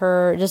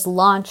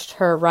launched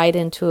her right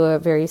into a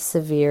very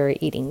severe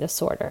eating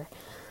disorder.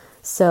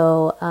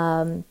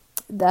 So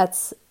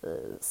that's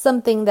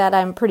something that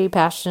I'm pretty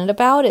passionate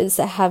about, is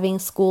having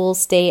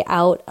schools stay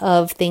out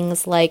of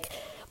things like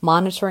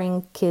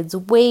monitoring kids'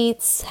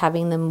 weights,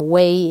 having them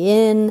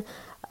weigh in,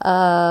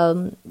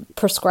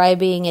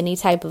 prescribing any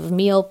type of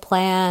meal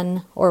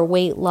plan or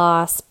weight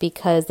loss,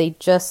 because they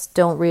just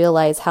don't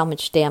realize how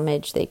much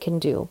damage they can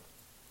do.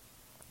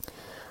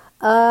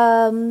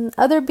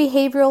 Other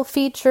behavioral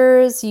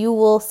features, you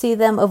will see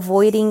them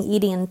avoiding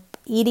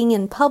eating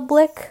in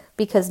public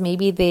because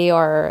maybe they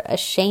are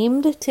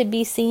ashamed to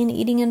be seen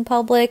eating in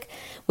public.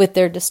 With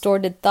their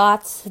distorted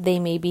thoughts, they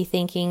may be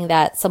thinking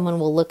that someone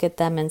will look at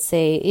them and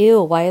say,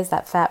 "Ew, why is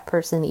that fat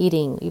person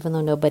eating?" even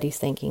though nobody's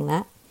thinking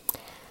that.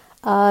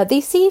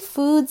 They see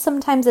food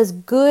sometimes as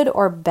good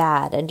or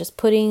bad and just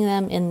putting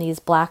them in these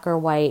black or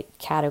white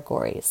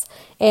categories.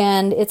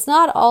 And it's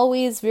not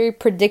always very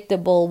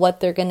predictable what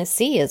they're going to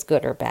see as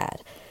good or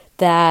bad.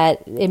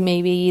 That it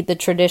may be the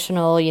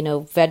traditional,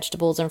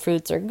 vegetables and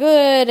fruits are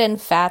good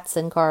and fats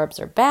and carbs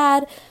are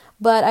bad.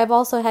 But I've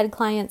also had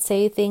clients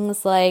say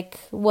things like,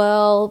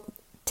 well,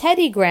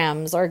 Teddy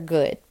Grahams are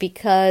good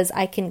because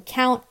I can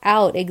count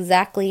out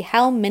exactly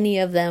how many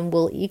of them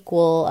will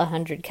equal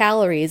 100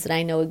 calories, and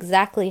I know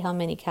exactly how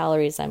many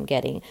calories I'm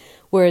getting.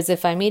 Whereas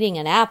if I'm eating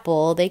an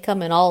apple, they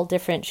come in all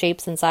different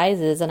shapes and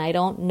sizes, and I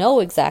don't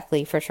know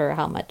exactly for sure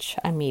how much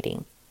I'm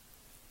eating.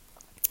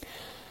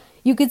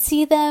 You could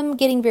see them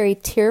getting very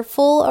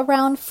tearful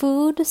around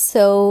food,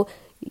 so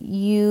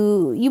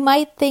you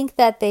might think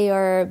that they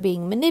are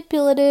being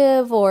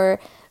manipulative or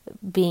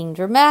being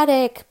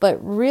dramatic, but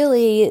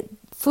really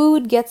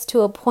food gets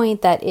to a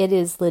point that it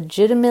is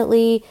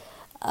legitimately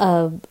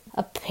a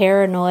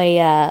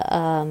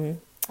paranoia,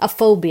 a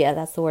phobia.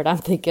 That's the word I'm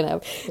thinking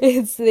of.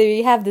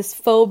 They have this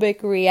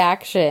phobic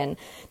reaction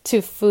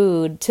to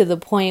food to the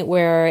point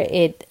where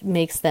it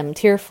makes them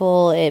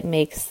tearful. It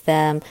makes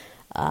them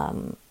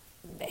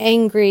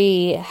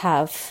angry,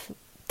 have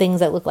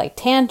things that look like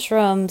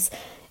tantrums,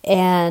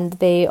 and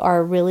they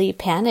are really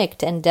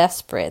panicked and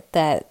desperate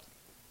that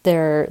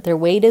their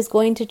weight is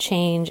going to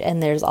change,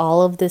 and there's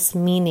all of this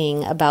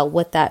meaning about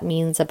what that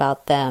means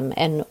about them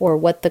or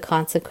what the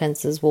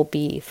consequences will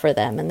be for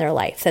them in their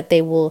life, that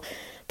they will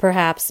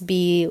perhaps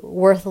be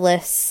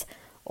worthless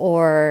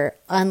or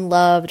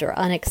unloved or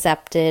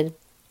unaccepted.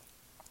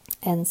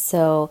 And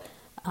so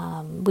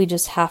we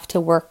just have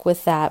to work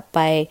with that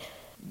by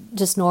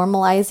just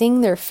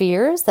normalizing their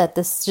fears, that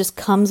this just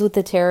comes with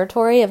the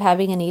territory of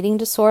having an eating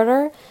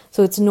disorder.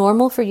 So it's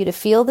normal for you to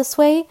feel this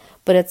way,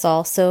 but it's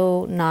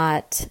also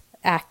not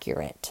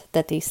accurate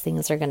that these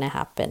things are going to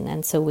happen.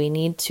 And so we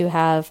need to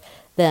have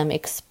them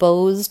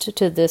exposed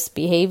to this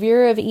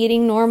behavior of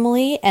eating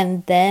normally,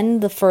 and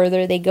then the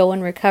further they go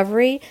in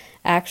recovery,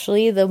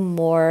 actually the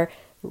more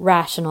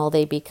rational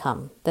they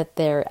become, that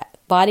their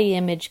body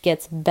image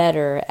gets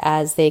better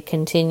as they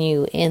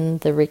continue in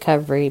the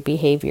recovery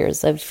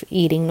behaviors of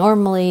eating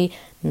normally,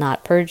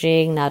 not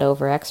purging, not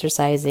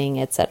over-exercising,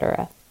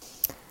 etc.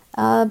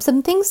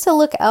 Some things to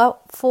look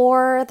out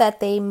for, that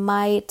they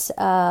might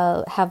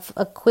have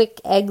a quick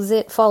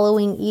exit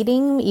following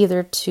eating,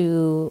 either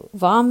to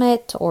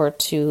vomit or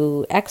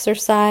to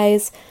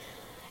exercise.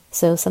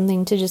 So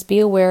something to just be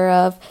aware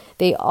of.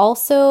 They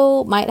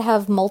also might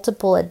have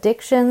multiple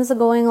addictions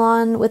going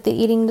on with the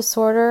eating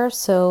disorder.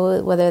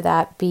 So whether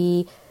that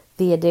be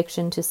the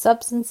addiction to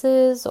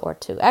substances or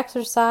to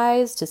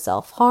exercise, to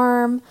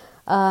self-harm,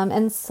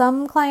 And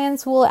some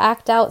clients will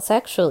act out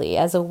sexually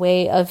as a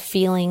way of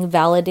feeling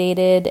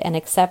validated and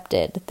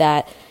accepted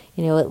that,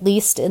 at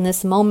least in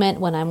this moment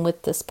when I'm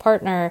with this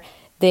partner,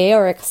 they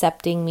are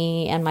accepting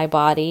me and my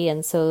body.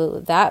 And so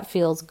that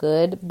feels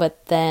good.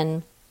 But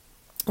then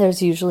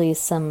there's usually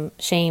some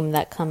shame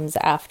that comes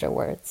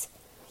afterwards.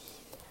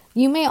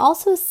 You may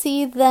also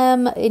see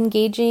them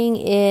engaging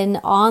in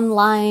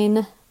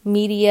online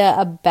media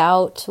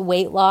about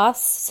weight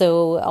loss,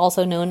 so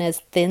also known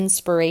as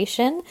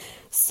thinspiration.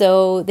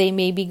 So they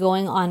may be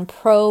going on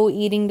pro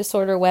eating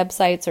disorder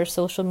websites or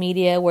social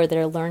media where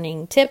they're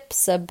learning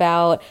tips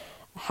about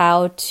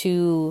how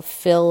to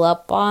fill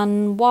up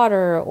on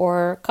water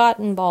or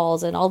cotton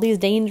balls and all these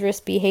dangerous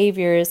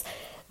behaviors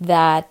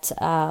that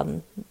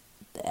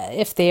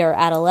if they are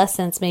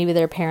adolescents, maybe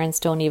their parents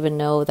don't even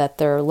know that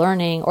they're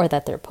learning, or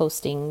that they're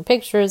posting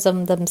pictures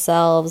of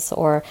themselves,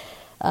 or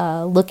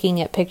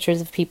looking at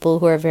pictures of people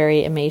who are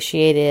very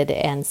emaciated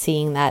and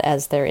seeing that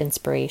as their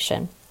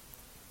inspiration.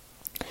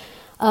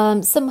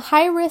 Some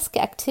high-risk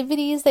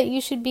activities that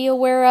you should be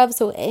aware of.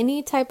 So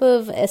any type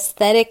of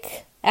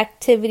aesthetic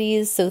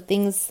activities, so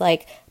things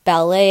like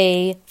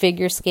ballet,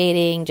 figure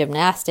skating,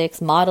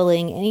 gymnastics,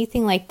 modeling,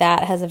 anything like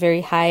that has a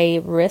very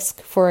high risk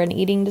for an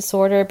eating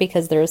disorder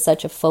because there is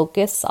such a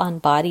focus on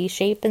body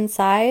shape and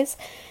size.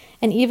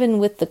 And even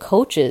with the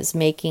coaches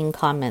making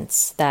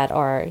comments that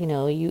are,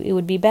 it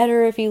would be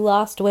better if you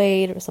lost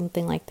weight or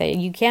something like that.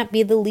 You can't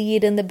be the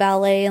lead in the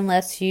ballet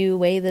unless you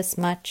weigh this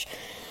much.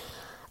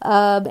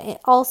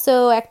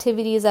 Also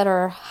activities that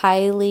are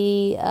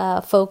highly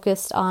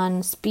focused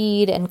on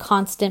speed and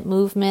constant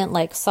movement,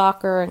 like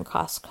soccer and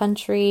cross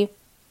country.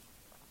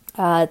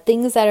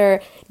 Things that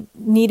are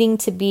needing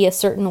to be a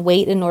certain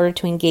weight in order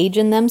to engage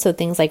in them. So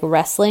things like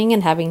wrestling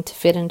and having to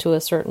fit into a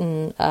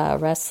certain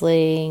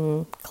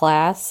wrestling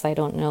class. I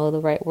don't know the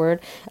right word.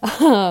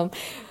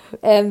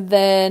 And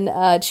then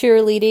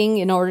cheerleading.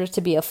 In order to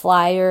be a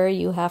flyer,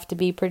 you have to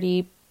be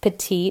pretty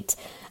petite.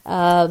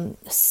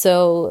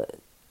 So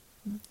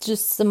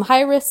just some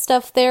high risk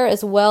stuff there,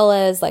 as well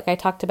as, like I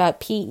talked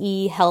about,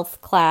 PE health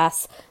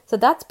class. So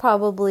that's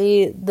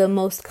probably the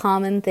most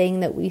common thing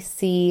that we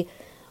see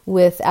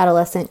with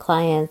adolescent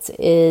clients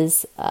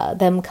is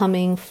them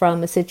coming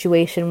from a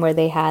situation where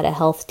they had a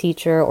health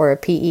teacher or a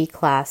PE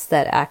class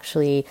that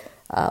actually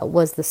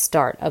was the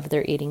start of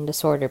their eating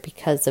disorder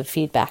because of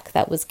feedback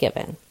that was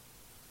given.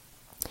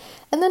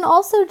 And then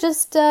also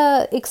just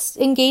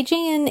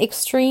engaging in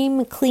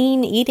extreme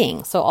clean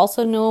eating, so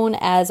also known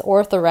as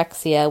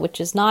orthorexia, which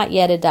is not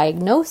yet a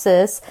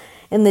diagnosis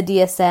in the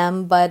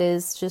DSM, but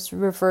is just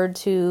referred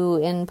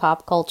to in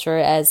pop culture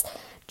as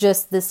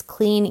just this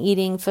clean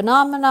eating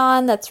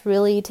phenomenon that's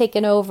really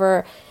taken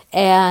over,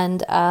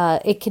 and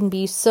it can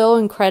be so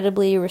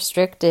incredibly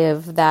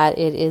restrictive that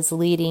it is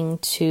leading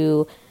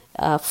to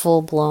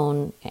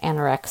full-blown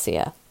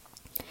anorexia.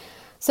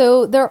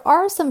 So there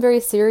are some very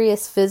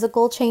serious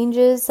physical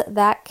changes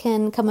that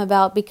can come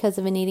about because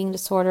of an eating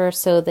disorder.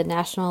 So the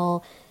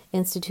National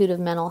Institute of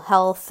Mental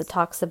Health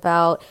talks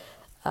about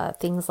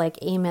things like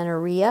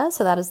amenorrhea.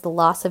 So that is the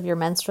loss of your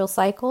menstrual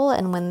cycle.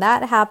 And when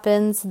that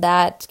happens,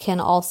 that can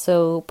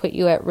also put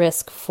you at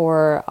risk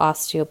for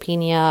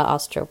osteopenia,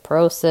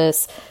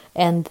 osteoporosis,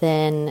 and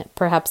then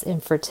perhaps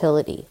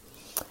infertility.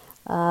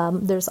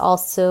 There's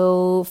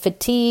also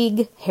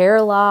fatigue,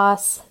 hair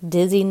loss,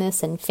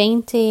 dizziness and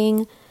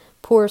fainting,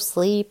 poor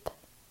sleep,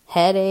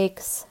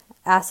 headaches,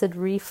 acid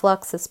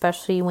reflux,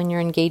 especially when you're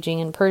engaging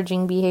in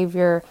purging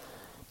behavior,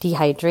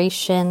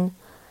 dehydration.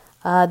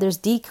 There's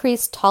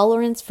decreased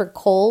tolerance for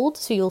cold.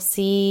 So you'll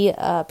see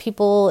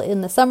people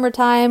in the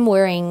summertime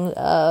wearing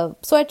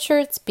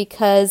sweatshirts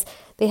because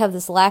they have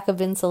this lack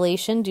of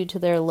insulation due to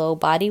their low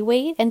body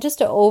weight and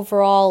just an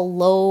overall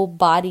low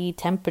body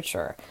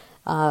temperature.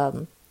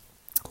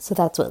 So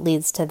that's what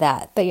leads to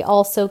that. They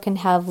also can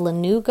have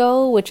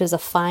lanugo, which is a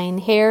fine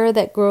hair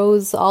that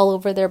grows all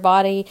over their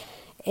body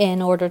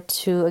in order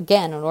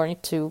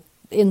to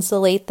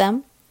insulate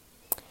them.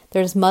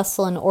 There's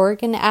muscle and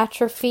organ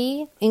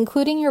atrophy,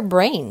 including your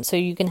brain. So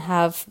you can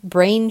have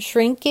brain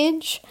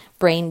shrinkage,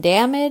 brain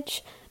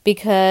damage,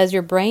 because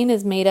your brain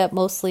is made up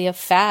mostly of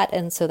fat,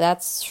 and so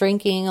that's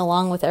shrinking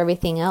along with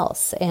everything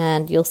else.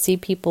 And you'll see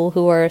people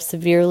who are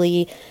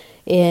severely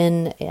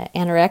in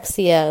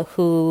anorexia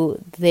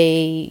who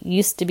they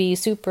used to be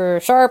super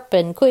sharp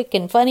and quick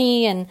and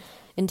funny and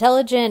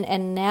intelligent,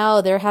 and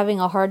now they're having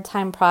a hard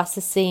time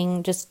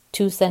processing just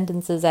 2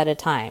 sentences at a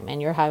time,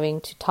 and you're having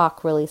to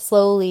talk really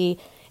slowly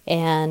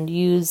and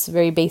use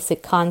very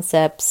basic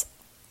concepts,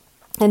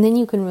 and then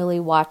you can really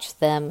watch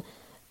them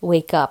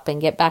wake up and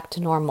get back to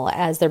normal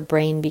as their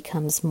brain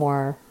becomes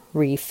more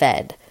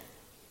refed.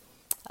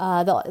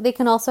 They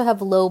can also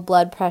have low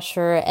blood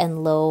pressure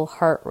and low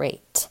heart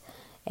rate.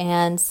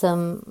 And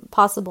some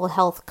possible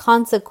health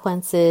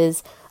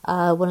consequences,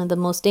 one of the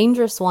most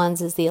dangerous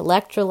ones is the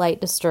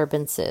electrolyte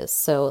disturbances.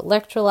 So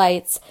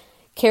electrolytes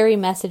carry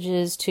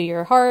messages to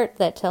your heart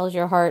that tells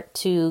your heart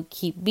to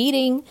keep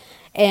beating.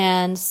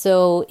 And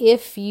so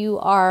if you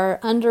are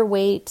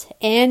underweight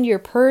and you're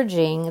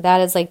purging, that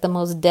is like the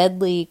most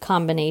deadly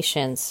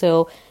combination.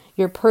 So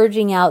you're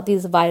purging out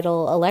these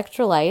vital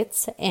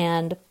electrolytes,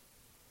 and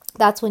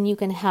that's when you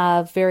can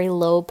have very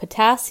low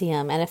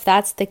potassium. And if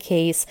that's the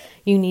case,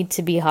 you need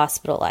to be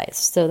hospitalized.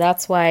 So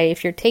that's why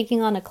if you're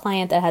taking on a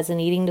client that has an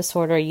eating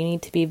disorder, you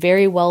need to be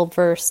very well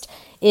versed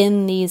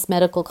in these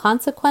medical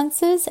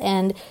consequences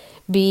and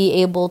be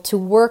able to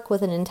work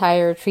with an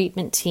entire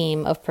treatment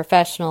team of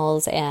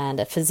professionals and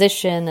a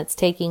physician that's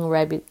taking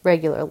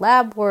regular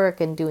lab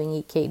work and doing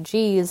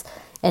EKGs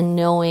and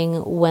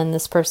knowing when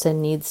this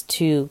person needs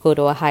to go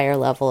to a higher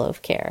level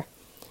of care.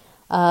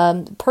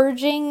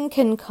 Purging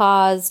can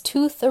cause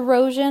tooth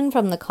erosion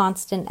from the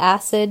constant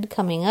acid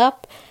coming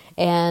up.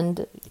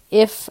 And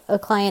if a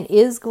client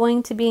is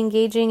going to be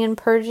engaging in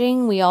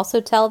purging, we also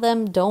tell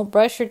them don't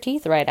brush your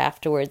teeth right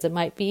afterwards. It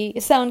might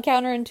sound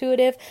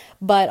counterintuitive,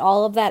 but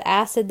all of that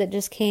acid that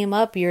just came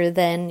up, you're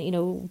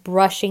then,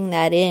 brushing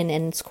that in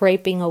and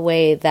scraping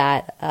away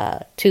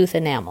that tooth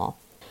enamel.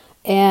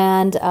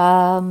 And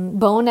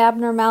bone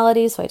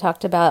abnormalities. So I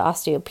talked about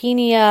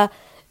osteopenia.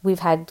 We've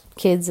had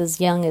kids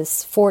as young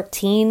as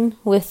 14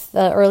 with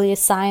the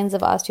earliest signs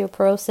of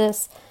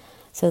osteoporosis.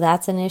 So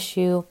that's an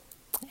issue.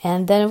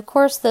 And then, of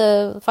course,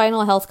 the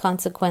final health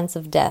consequence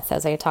of death,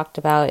 as I talked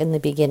about in the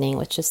beginning,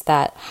 which is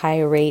that high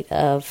rate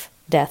of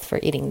death for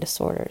eating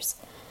disorders.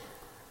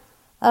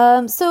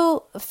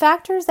 So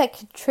factors that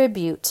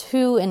contribute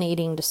to an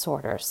eating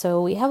disorder.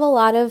 So we have a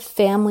lot of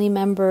family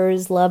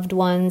members, loved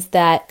ones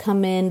that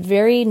come in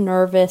very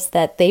nervous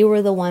that they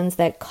were the ones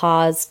that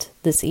caused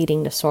this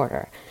eating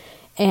disorder.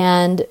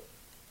 And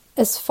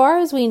as far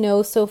as we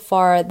know so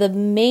far, the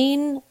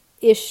main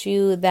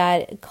issue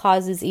that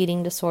causes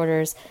eating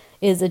disorders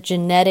is a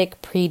genetic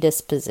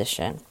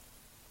predisposition.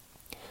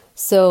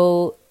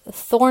 So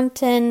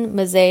Thornton,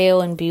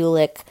 Mazzeo, and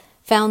Bulick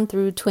found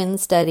through twin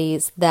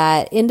studies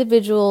that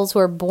individuals who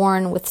are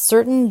born with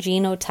certain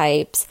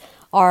genotypes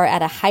are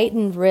at a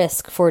heightened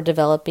risk for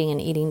developing an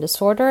eating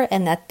disorder,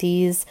 and that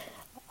these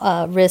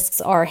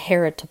risks are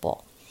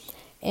heritable.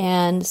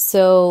 And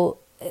so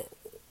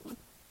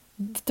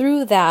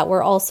through that,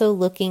 we're also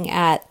looking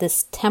at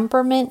this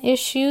temperament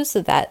issue,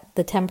 so that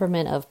the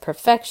temperament of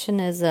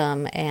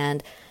perfectionism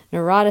and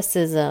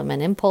neuroticism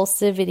and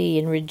impulsivity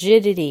and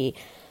rigidity,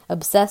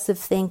 obsessive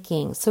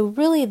thinking. So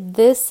really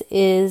this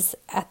is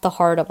at the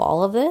heart of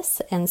all of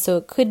this. And so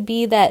it could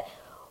be that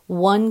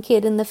one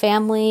kid in the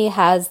family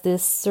has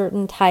this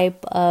certain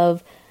type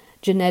of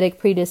genetic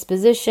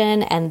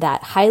predisposition and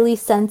that highly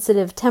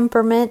sensitive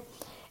temperament,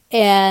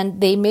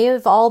 and they may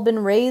have all been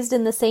raised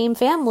in the same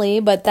family,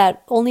 but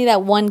that only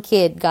that one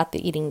kid got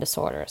the eating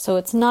disorder. So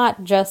it's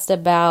not just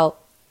about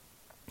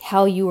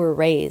how you were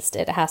raised.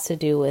 It has to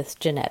do with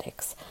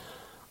genetics.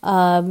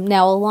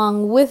 Now,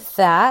 along with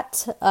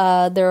that,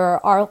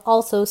 there are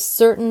also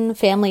certain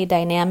family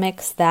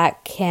dynamics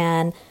that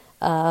can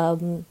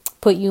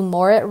put you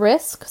more at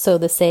risk. So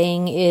the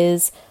saying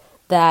is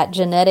that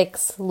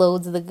genetics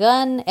loads the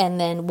gun, and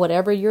then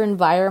whatever your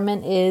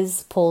environment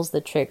is pulls the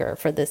trigger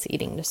for this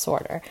eating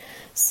disorder.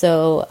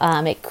 So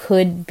it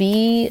could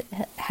be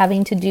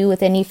having to do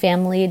with any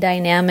family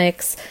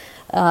dynamics,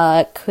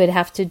 could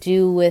have to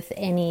do with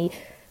any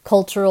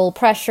cultural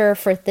pressure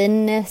for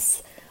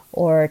thinness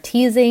or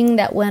teasing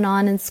that went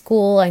on in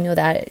school. I know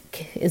that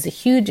is a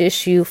huge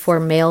issue for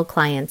male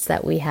clients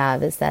that we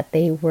have, is that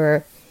they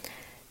were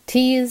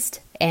teased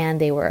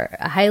and they were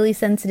a highly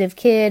sensitive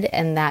kid,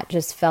 and that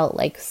just felt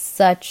like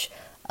such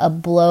a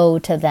blow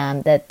to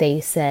them that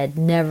they said,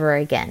 never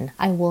again.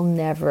 I will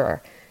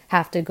never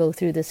have to go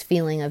through this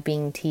feeling of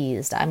being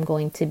teased. I'm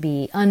going to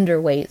be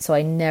underweight, so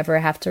I never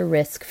have to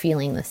risk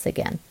feeling this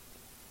again.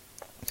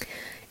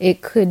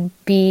 It could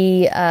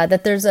be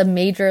that there's a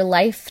major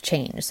life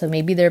change. So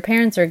maybe their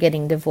parents are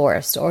getting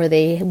divorced, or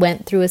they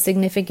went through a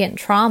significant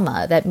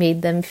trauma that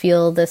made them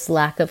feel this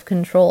lack of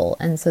control.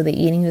 And so the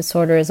eating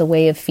disorder is a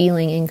way of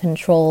feeling in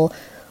control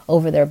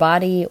over their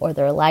body or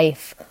their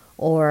life,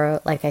 or,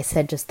 like I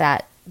said, just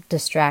that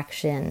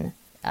distraction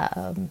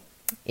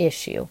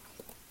issue.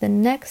 The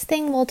next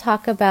thing we'll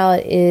talk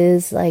about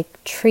is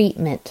like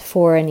treatment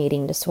for an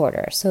eating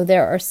disorder. So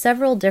there are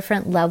several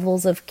different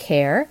levels of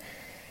care,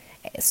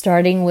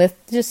 starting with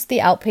just the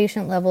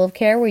outpatient level of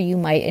care where you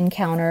might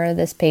encounter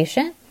this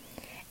patient.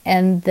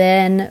 And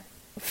then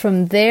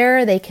from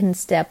there, they can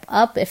step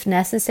up if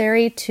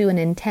necessary to an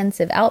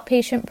intensive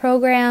outpatient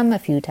program a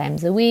few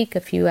times a week, a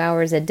few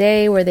hours a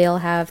day, where they'll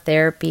have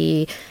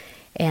therapy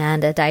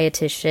and a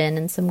dietitian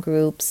and some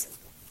groups.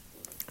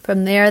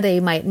 From there, they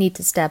might need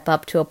to step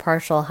up to a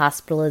partial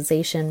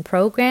hospitalization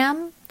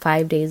program,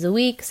 5 days a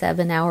week,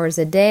 7 hours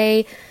a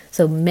day.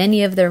 So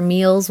many of their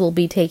meals will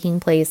be taking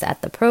place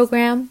at the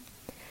program,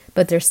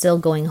 but they're still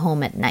going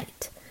home at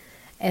night.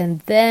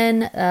 And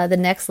then the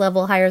next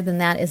level higher than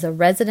that is a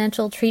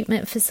residential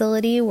treatment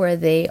facility where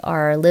they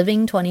are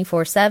living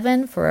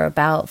 24/7 for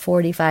about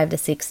 45 to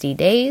 60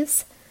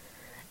 days.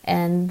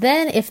 And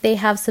then if they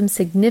have some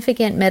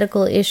significant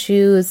medical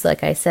issues,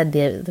 like I said,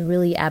 the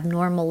really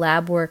abnormal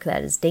lab work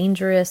that is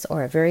dangerous,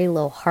 or a very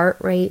low heart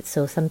rate,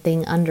 so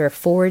something under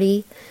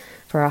 40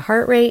 for a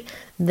heart rate,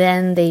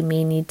 then they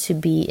may need to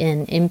be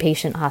in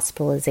inpatient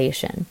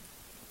hospitalization.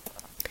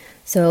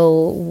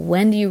 So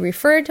when do you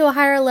refer to a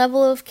higher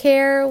level of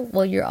care?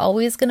 Well, you're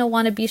always going to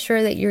want to be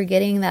sure that you're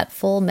getting that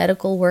full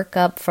medical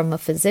workup from a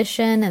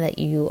physician, and that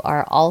you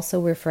are also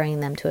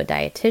referring them to a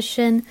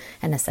dietitian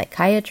and a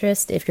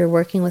psychiatrist if you're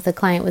working with a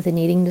client with an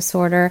eating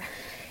disorder.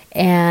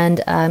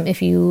 And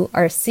if you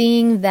are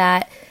seeing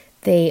that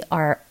they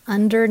are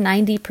under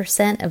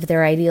 90% of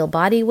their ideal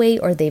body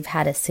weight, or they've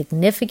had a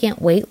significant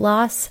weight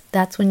loss,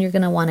 that's when you're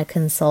going to want to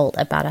consult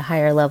about a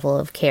higher level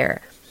of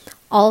care.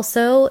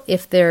 Also,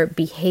 if their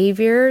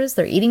behaviors,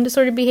 their eating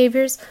disorder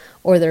behaviors,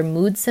 or their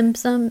mood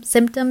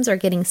symptoms are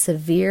getting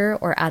severe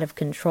or out of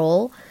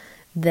control,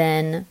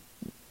 then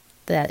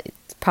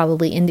that's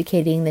probably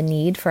indicating the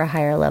need for a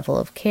higher level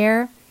of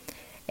care.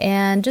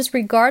 And just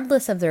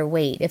regardless of their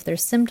weight, if their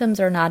symptoms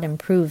are not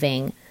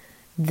improving,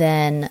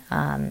 then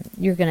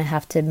you're going to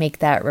have to make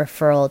that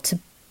referral to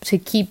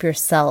keep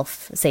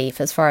yourself safe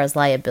as far as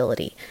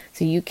liability.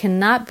 So you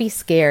cannot be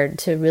scared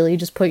to really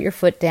just put your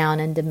foot down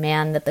and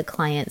demand that the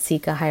client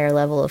seek a higher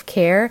level of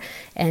care.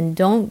 And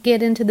don't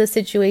get into the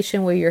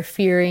situation where you're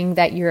fearing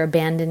that you're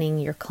abandoning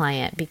your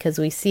client, because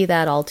we see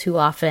that all too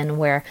often,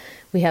 where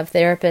we have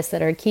therapists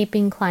that are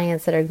keeping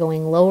clients that are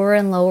going lower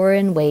and lower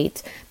in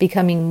weight,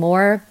 becoming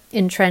more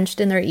entrenched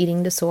in their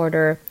eating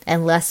disorder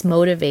and less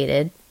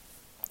motivated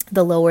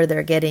the lower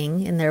they're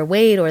getting in their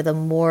weight, or the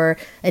more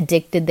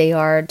addicted they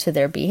are to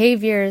their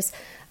behaviors.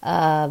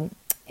 And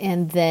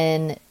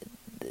then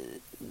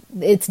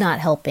it's not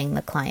helping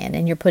the client,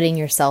 and you're putting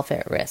yourself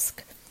at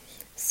risk.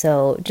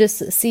 So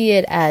just see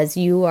it as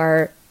you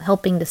are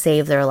helping to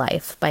save their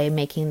life by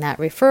making that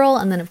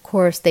referral. And then, of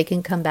course, they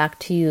can come back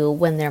to you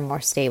when they're more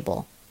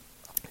stable.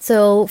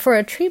 So for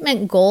a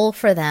treatment goal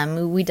for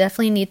them, we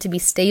definitely need to be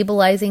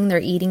stabilizing their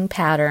eating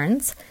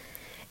patterns.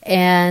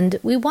 And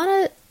we want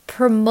to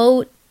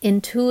promote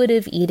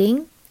intuitive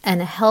eating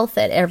and a health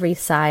at every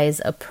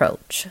size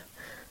approach.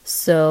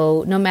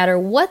 So no matter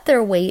what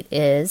their weight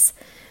is,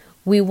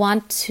 we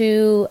want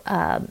to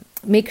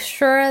make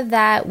sure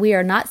that we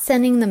are not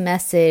sending the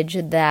message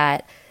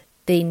that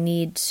they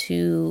need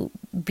to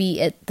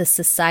be at the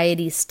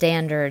society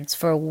standards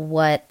for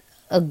what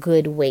a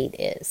good weight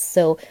is.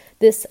 So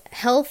this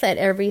health at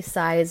every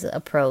size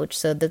approach,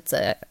 so that's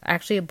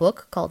actually a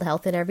book called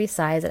Health at Every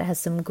Size. It has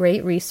some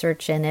great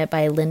research in it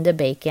by Linda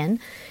Bacon.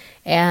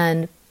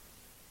 And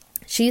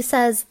she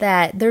says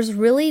that there's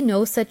really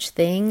no such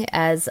thing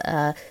as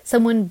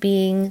someone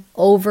being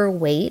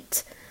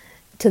overweight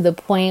to the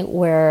point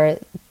where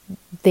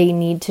they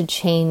need to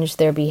change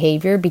their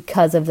behavior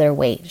because of their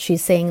weight.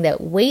 She's saying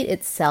that weight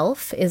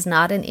itself is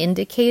not an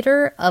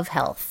indicator of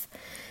health,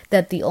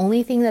 that the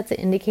only thing that's an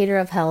indicator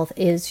of health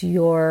is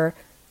your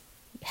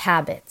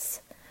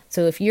habits.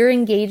 So if you're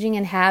engaging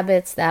in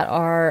habits that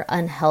are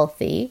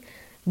unhealthy,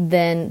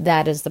 then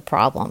that is the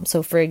problem.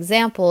 So for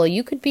example,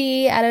 you could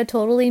be at a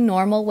totally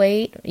normal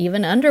weight,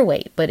 even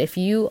underweight, but if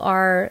you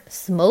are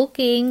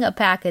smoking a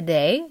pack a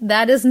day,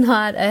 that is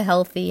not a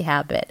healthy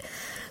habit.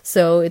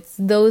 So it's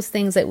those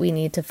things that we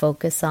need to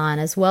focus on,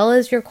 as well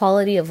as your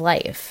quality of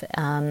life.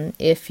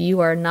 If you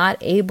are not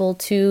able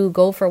to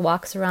go for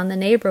walks around the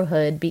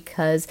neighborhood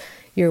because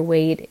your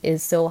weight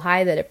is so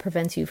high that it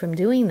prevents you from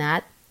doing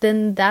that,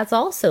 then that's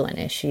also an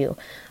issue.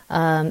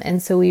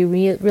 And so we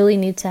really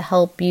need to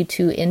help you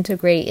to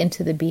integrate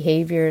into the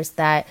behaviors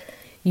that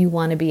you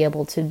want to be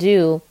able to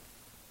do.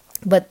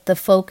 But the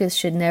focus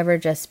should never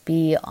just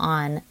be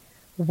on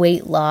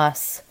weight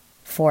loss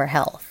for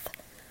health.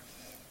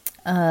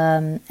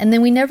 And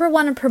then we never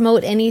want to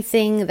promote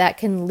anything that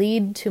can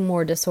lead to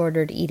more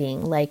disordered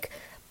eating, like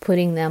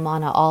putting them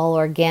on an all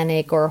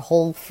organic or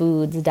whole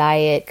foods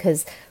diet,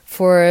 because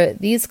for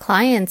these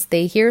clients,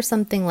 they hear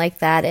something like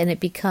that and it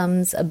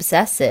becomes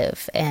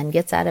obsessive and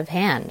gets out of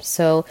hand.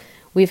 So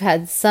we've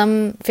had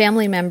some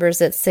family members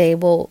that say,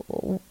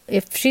 well,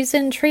 if she's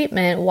in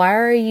treatment, why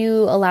are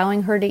you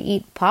allowing her to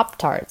eat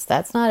Pop-Tarts?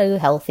 That's not a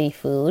healthy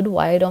food.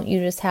 Why don't you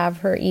just have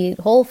her eat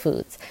whole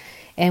foods?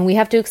 And we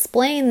have to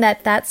explain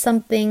that that's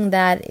something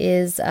that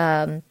is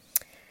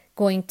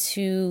going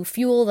to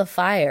fuel the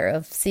fire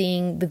of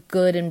seeing the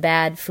good and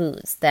bad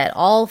foods, that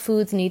all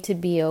foods need to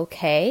be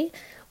okay,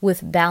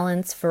 with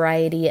balance,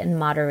 variety, and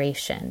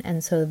moderation.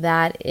 And so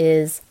that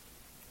is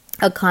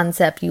a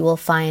concept you will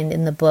find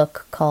in the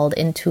book called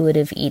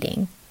Intuitive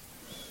Eating.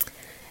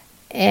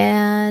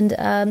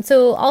 And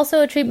so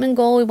also a treatment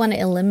goal, we want to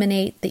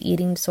eliminate the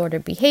eating disorder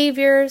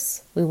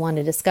behaviors. We want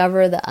to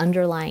discover the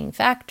underlying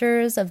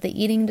factors of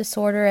the eating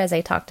disorder, as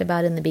I talked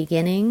about in the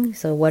beginning.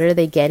 So what are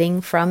they getting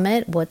from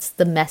it? What's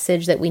the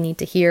message that we need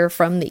to hear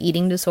from the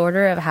eating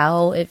disorder of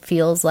how it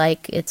feels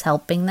like it's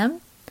helping them?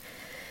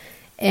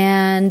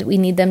 And we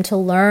need them to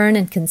learn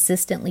and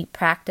consistently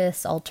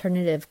practice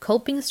alternative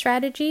coping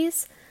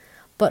strategies,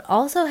 but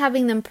also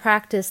having them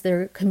practice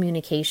their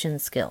communication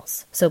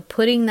skills. So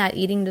putting that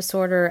eating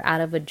disorder out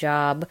of a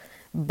job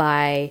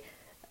by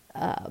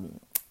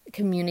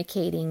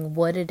communicating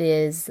what it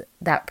is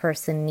that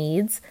person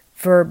needs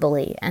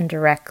verbally and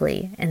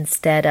directly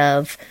instead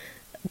of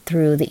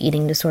through the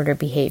eating disorder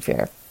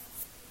behavior.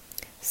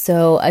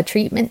 So a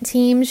treatment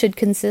team should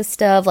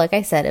consist of, like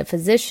I said, a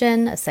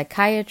physician, a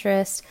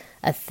psychiatrist,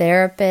 a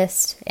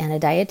therapist, and a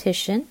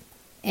dietitian.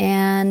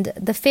 And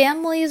the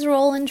family's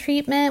role in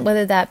treatment,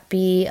 whether that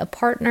be a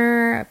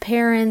partner,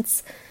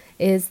 parents,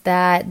 is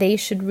that they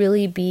should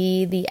really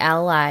be the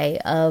ally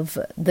of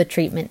the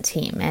treatment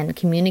team. And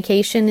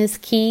communication is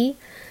key,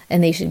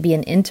 and they should be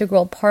an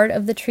integral part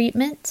of the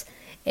treatment.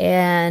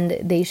 And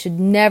they should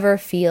never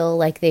feel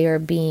like they are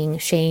being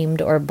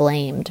shamed or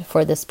blamed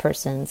for this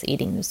person's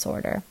eating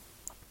disorder.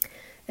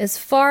 As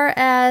far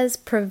as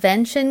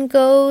prevention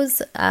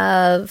goes,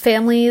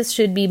 families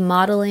should be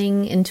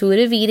modeling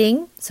intuitive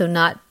eating, so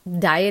not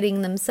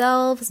dieting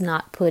themselves,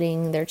 not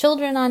putting their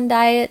children on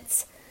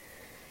diets.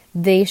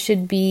 They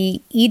should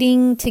be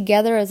eating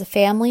together as a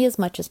family as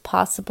much as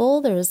possible.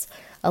 There's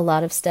a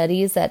lot of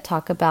studies that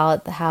talk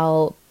about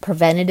how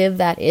preventative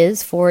that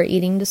is for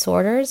eating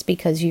disorders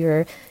because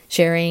you're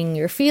sharing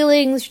your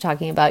feelings, you're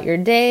talking about your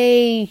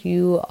day,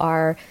 you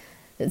are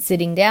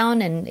sitting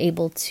down and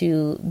able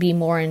to be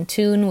more in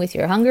tune with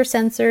your hunger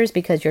sensors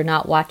because you're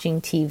not watching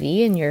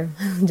TV and you're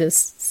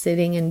just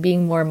sitting and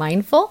being more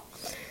mindful.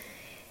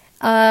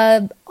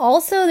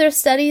 Also, there's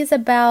studies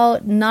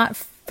about not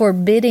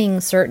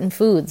forbidding certain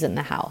foods in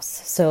the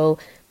house. So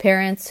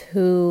parents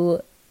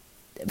who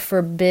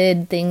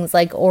forbid things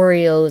like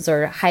Oreos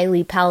or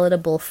highly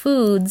palatable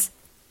foods,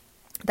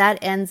 that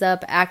ends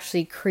up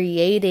actually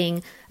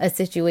creating a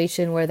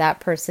situation where that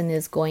person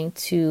is going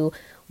to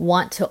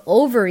want to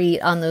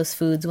overeat on those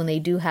foods when they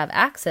do have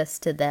access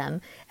to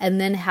them, and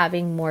then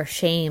having more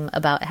shame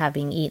about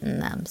having eaten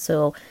them.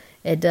 So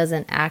it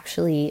doesn't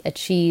actually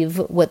achieve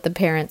what the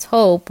parents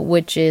hope,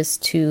 which is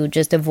to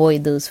just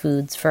avoid those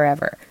foods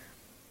forever.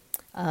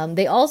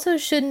 They also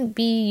shouldn't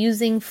be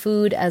using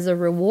food as a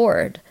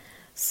reward.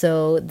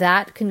 So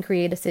that can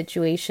create a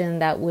situation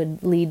that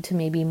would lead to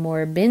maybe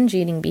more binge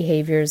eating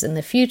behaviors in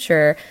the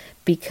future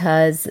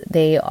because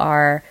they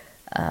are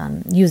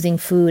using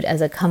food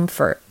as a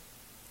comfort.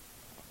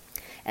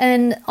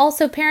 And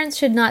also, parents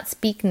should not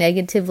speak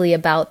negatively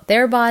about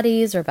their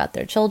bodies or about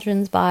their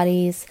children's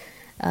bodies.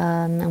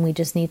 And we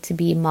just need to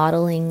be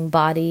modeling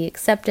body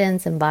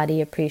acceptance and body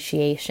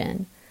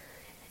appreciation.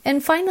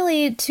 And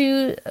finally,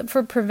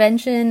 for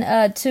prevention,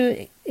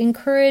 to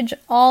encourage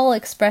all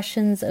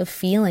expressions of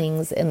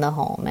feelings in the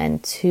home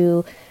and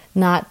to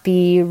not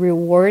be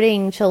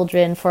rewarding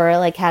children for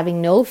like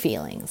having no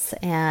feelings.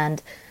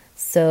 And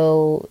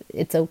so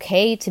it's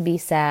okay to be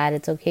sad,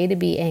 it's okay to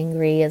be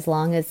angry as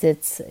long as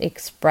it's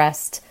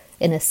expressed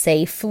in a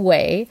safe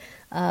way,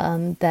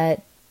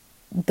 that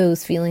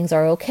those feelings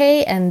are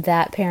okay and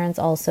that parents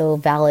also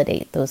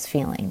validate those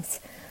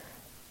feelings.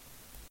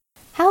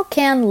 How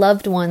can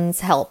loved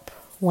ones help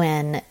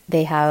when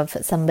they have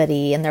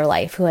somebody in their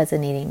life who has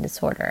an eating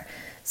disorder?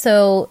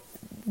 So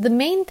the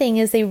main thing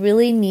is they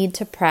really need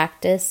to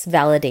practice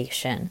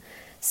validation.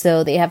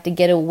 So they have to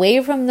get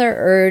away from their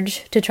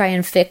urge to try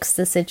and fix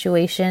the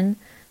situation.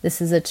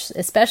 This is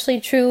especially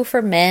true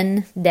for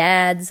men,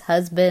 dads,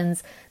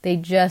 husbands. They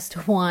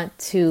just want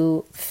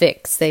to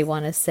fix. They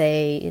want to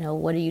say,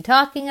 what are you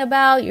talking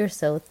about? You're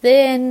so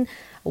thin.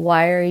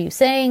 Why are you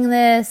saying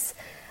this?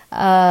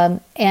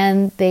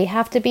 And they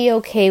have to be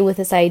okay with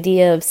this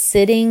idea of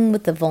sitting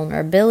with the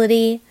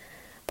vulnerability,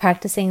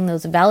 practicing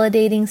those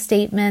validating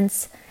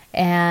statements,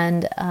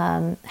 and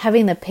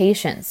having the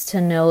patience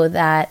to know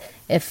that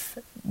if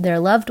their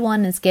loved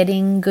one is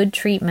getting good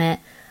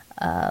treatment,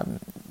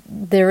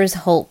 there is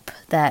hope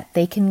that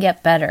they can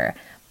get better,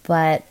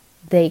 but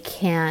they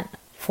can't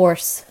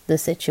force the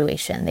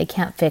situation. They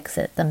can't fix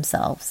it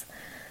themselves.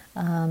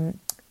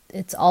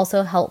 It's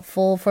also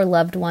helpful for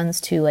loved ones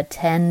to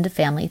attend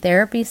family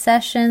therapy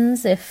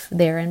sessions if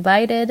they're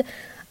invited,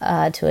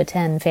 to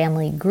attend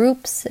family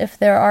groups if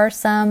there are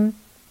some,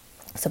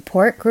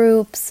 support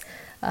groups,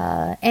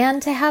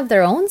 and to have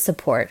their own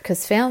support,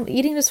 because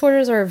eating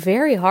disorders are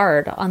very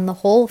hard on the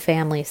whole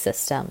family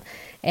system,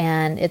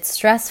 and it's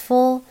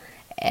stressful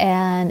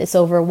and it's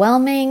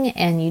overwhelming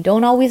and you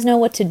don't always know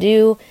what to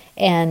do,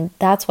 and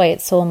that's why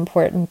it's so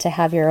important to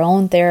have your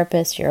own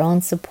therapist, your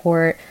own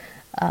support,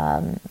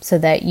 so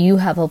that you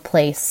have a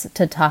place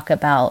to talk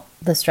about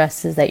the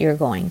stresses that you're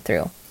going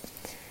through.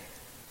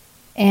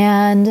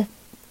 And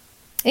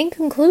in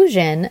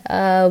conclusion,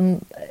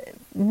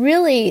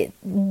 really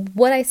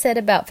what I said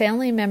about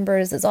family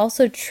members is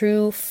also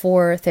true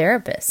for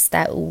therapists,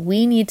 that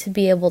we need to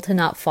be able to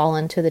not fall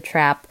into the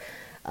trap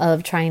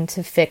of trying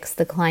to fix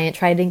the client,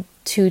 trying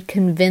to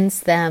convince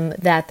them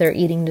that their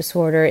eating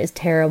disorder is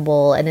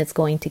terrible and it's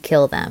going to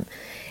kill them.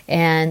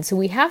 And so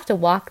we have to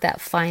walk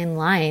that fine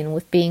line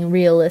with being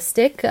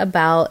realistic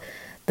about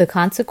the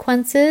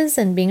consequences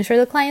and being sure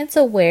the client's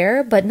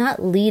aware, but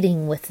not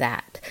leading with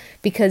that,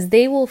 because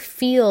they will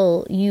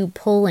feel you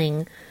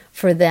pulling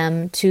for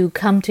them to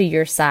come to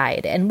your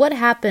side. And what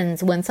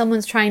happens when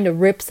someone's trying to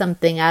rip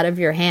something out of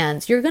your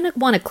hands? You're going to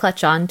want to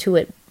clutch onto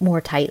it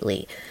more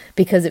tightly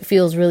because it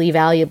feels really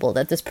valuable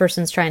that this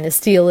person's trying to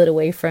steal it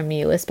away from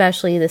you,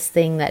 especially this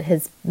thing that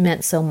has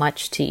meant so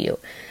much to you.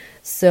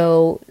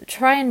 So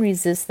try and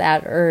resist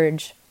that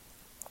urge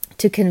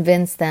to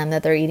convince them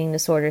that their eating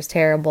disorder is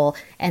terrible,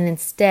 and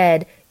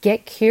instead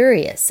get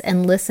curious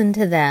and listen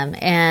to them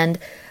and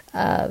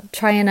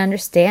try and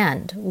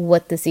understand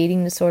what this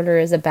eating disorder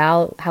is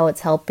about, how it's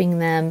helping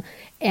them.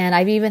 And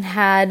I've even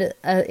had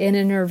an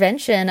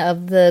intervention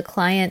of the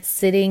client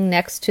sitting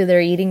next to their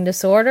eating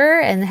disorder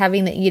and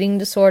having the eating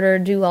disorder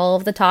do all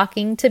of the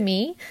talking to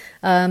me.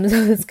 So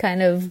it's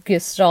kind of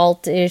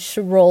Gestalt-ish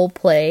role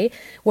play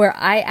where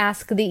I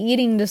ask the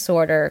eating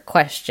disorder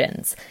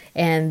questions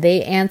and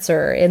they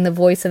answer in the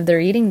voice of their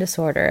eating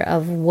disorder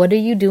of what are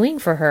you doing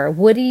for her?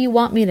 What do you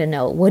want me to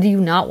know? What do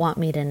you not want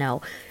me to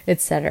know?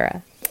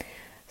 Etc.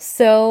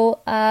 So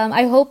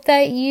I hope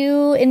that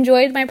you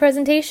enjoyed my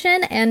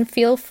presentation and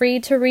feel free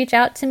to reach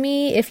out to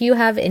me if you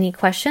have any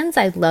questions.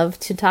 I'd love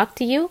to talk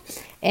to you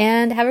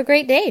and have a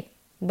great day.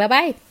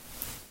 Bye-bye.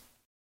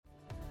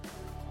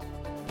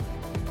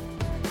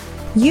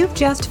 You've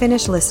just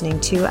finished listening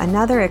to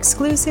another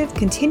exclusive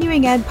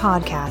Continuing Ed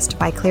podcast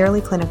by Clearly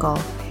Clinical.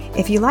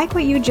 If you like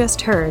what you just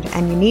heard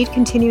and you need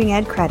Continuing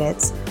Ed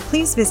credits,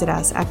 please visit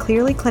us at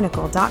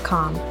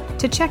clearlyclinical.com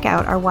to check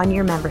out our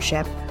one-year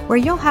membership, where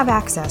you'll have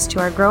access to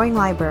our growing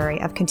library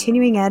of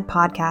Continuing Ed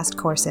podcast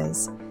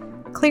courses.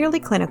 Clearly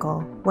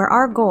Clinical, where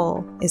our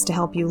goal is to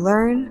help you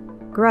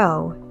learn,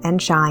 grow,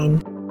 and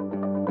shine.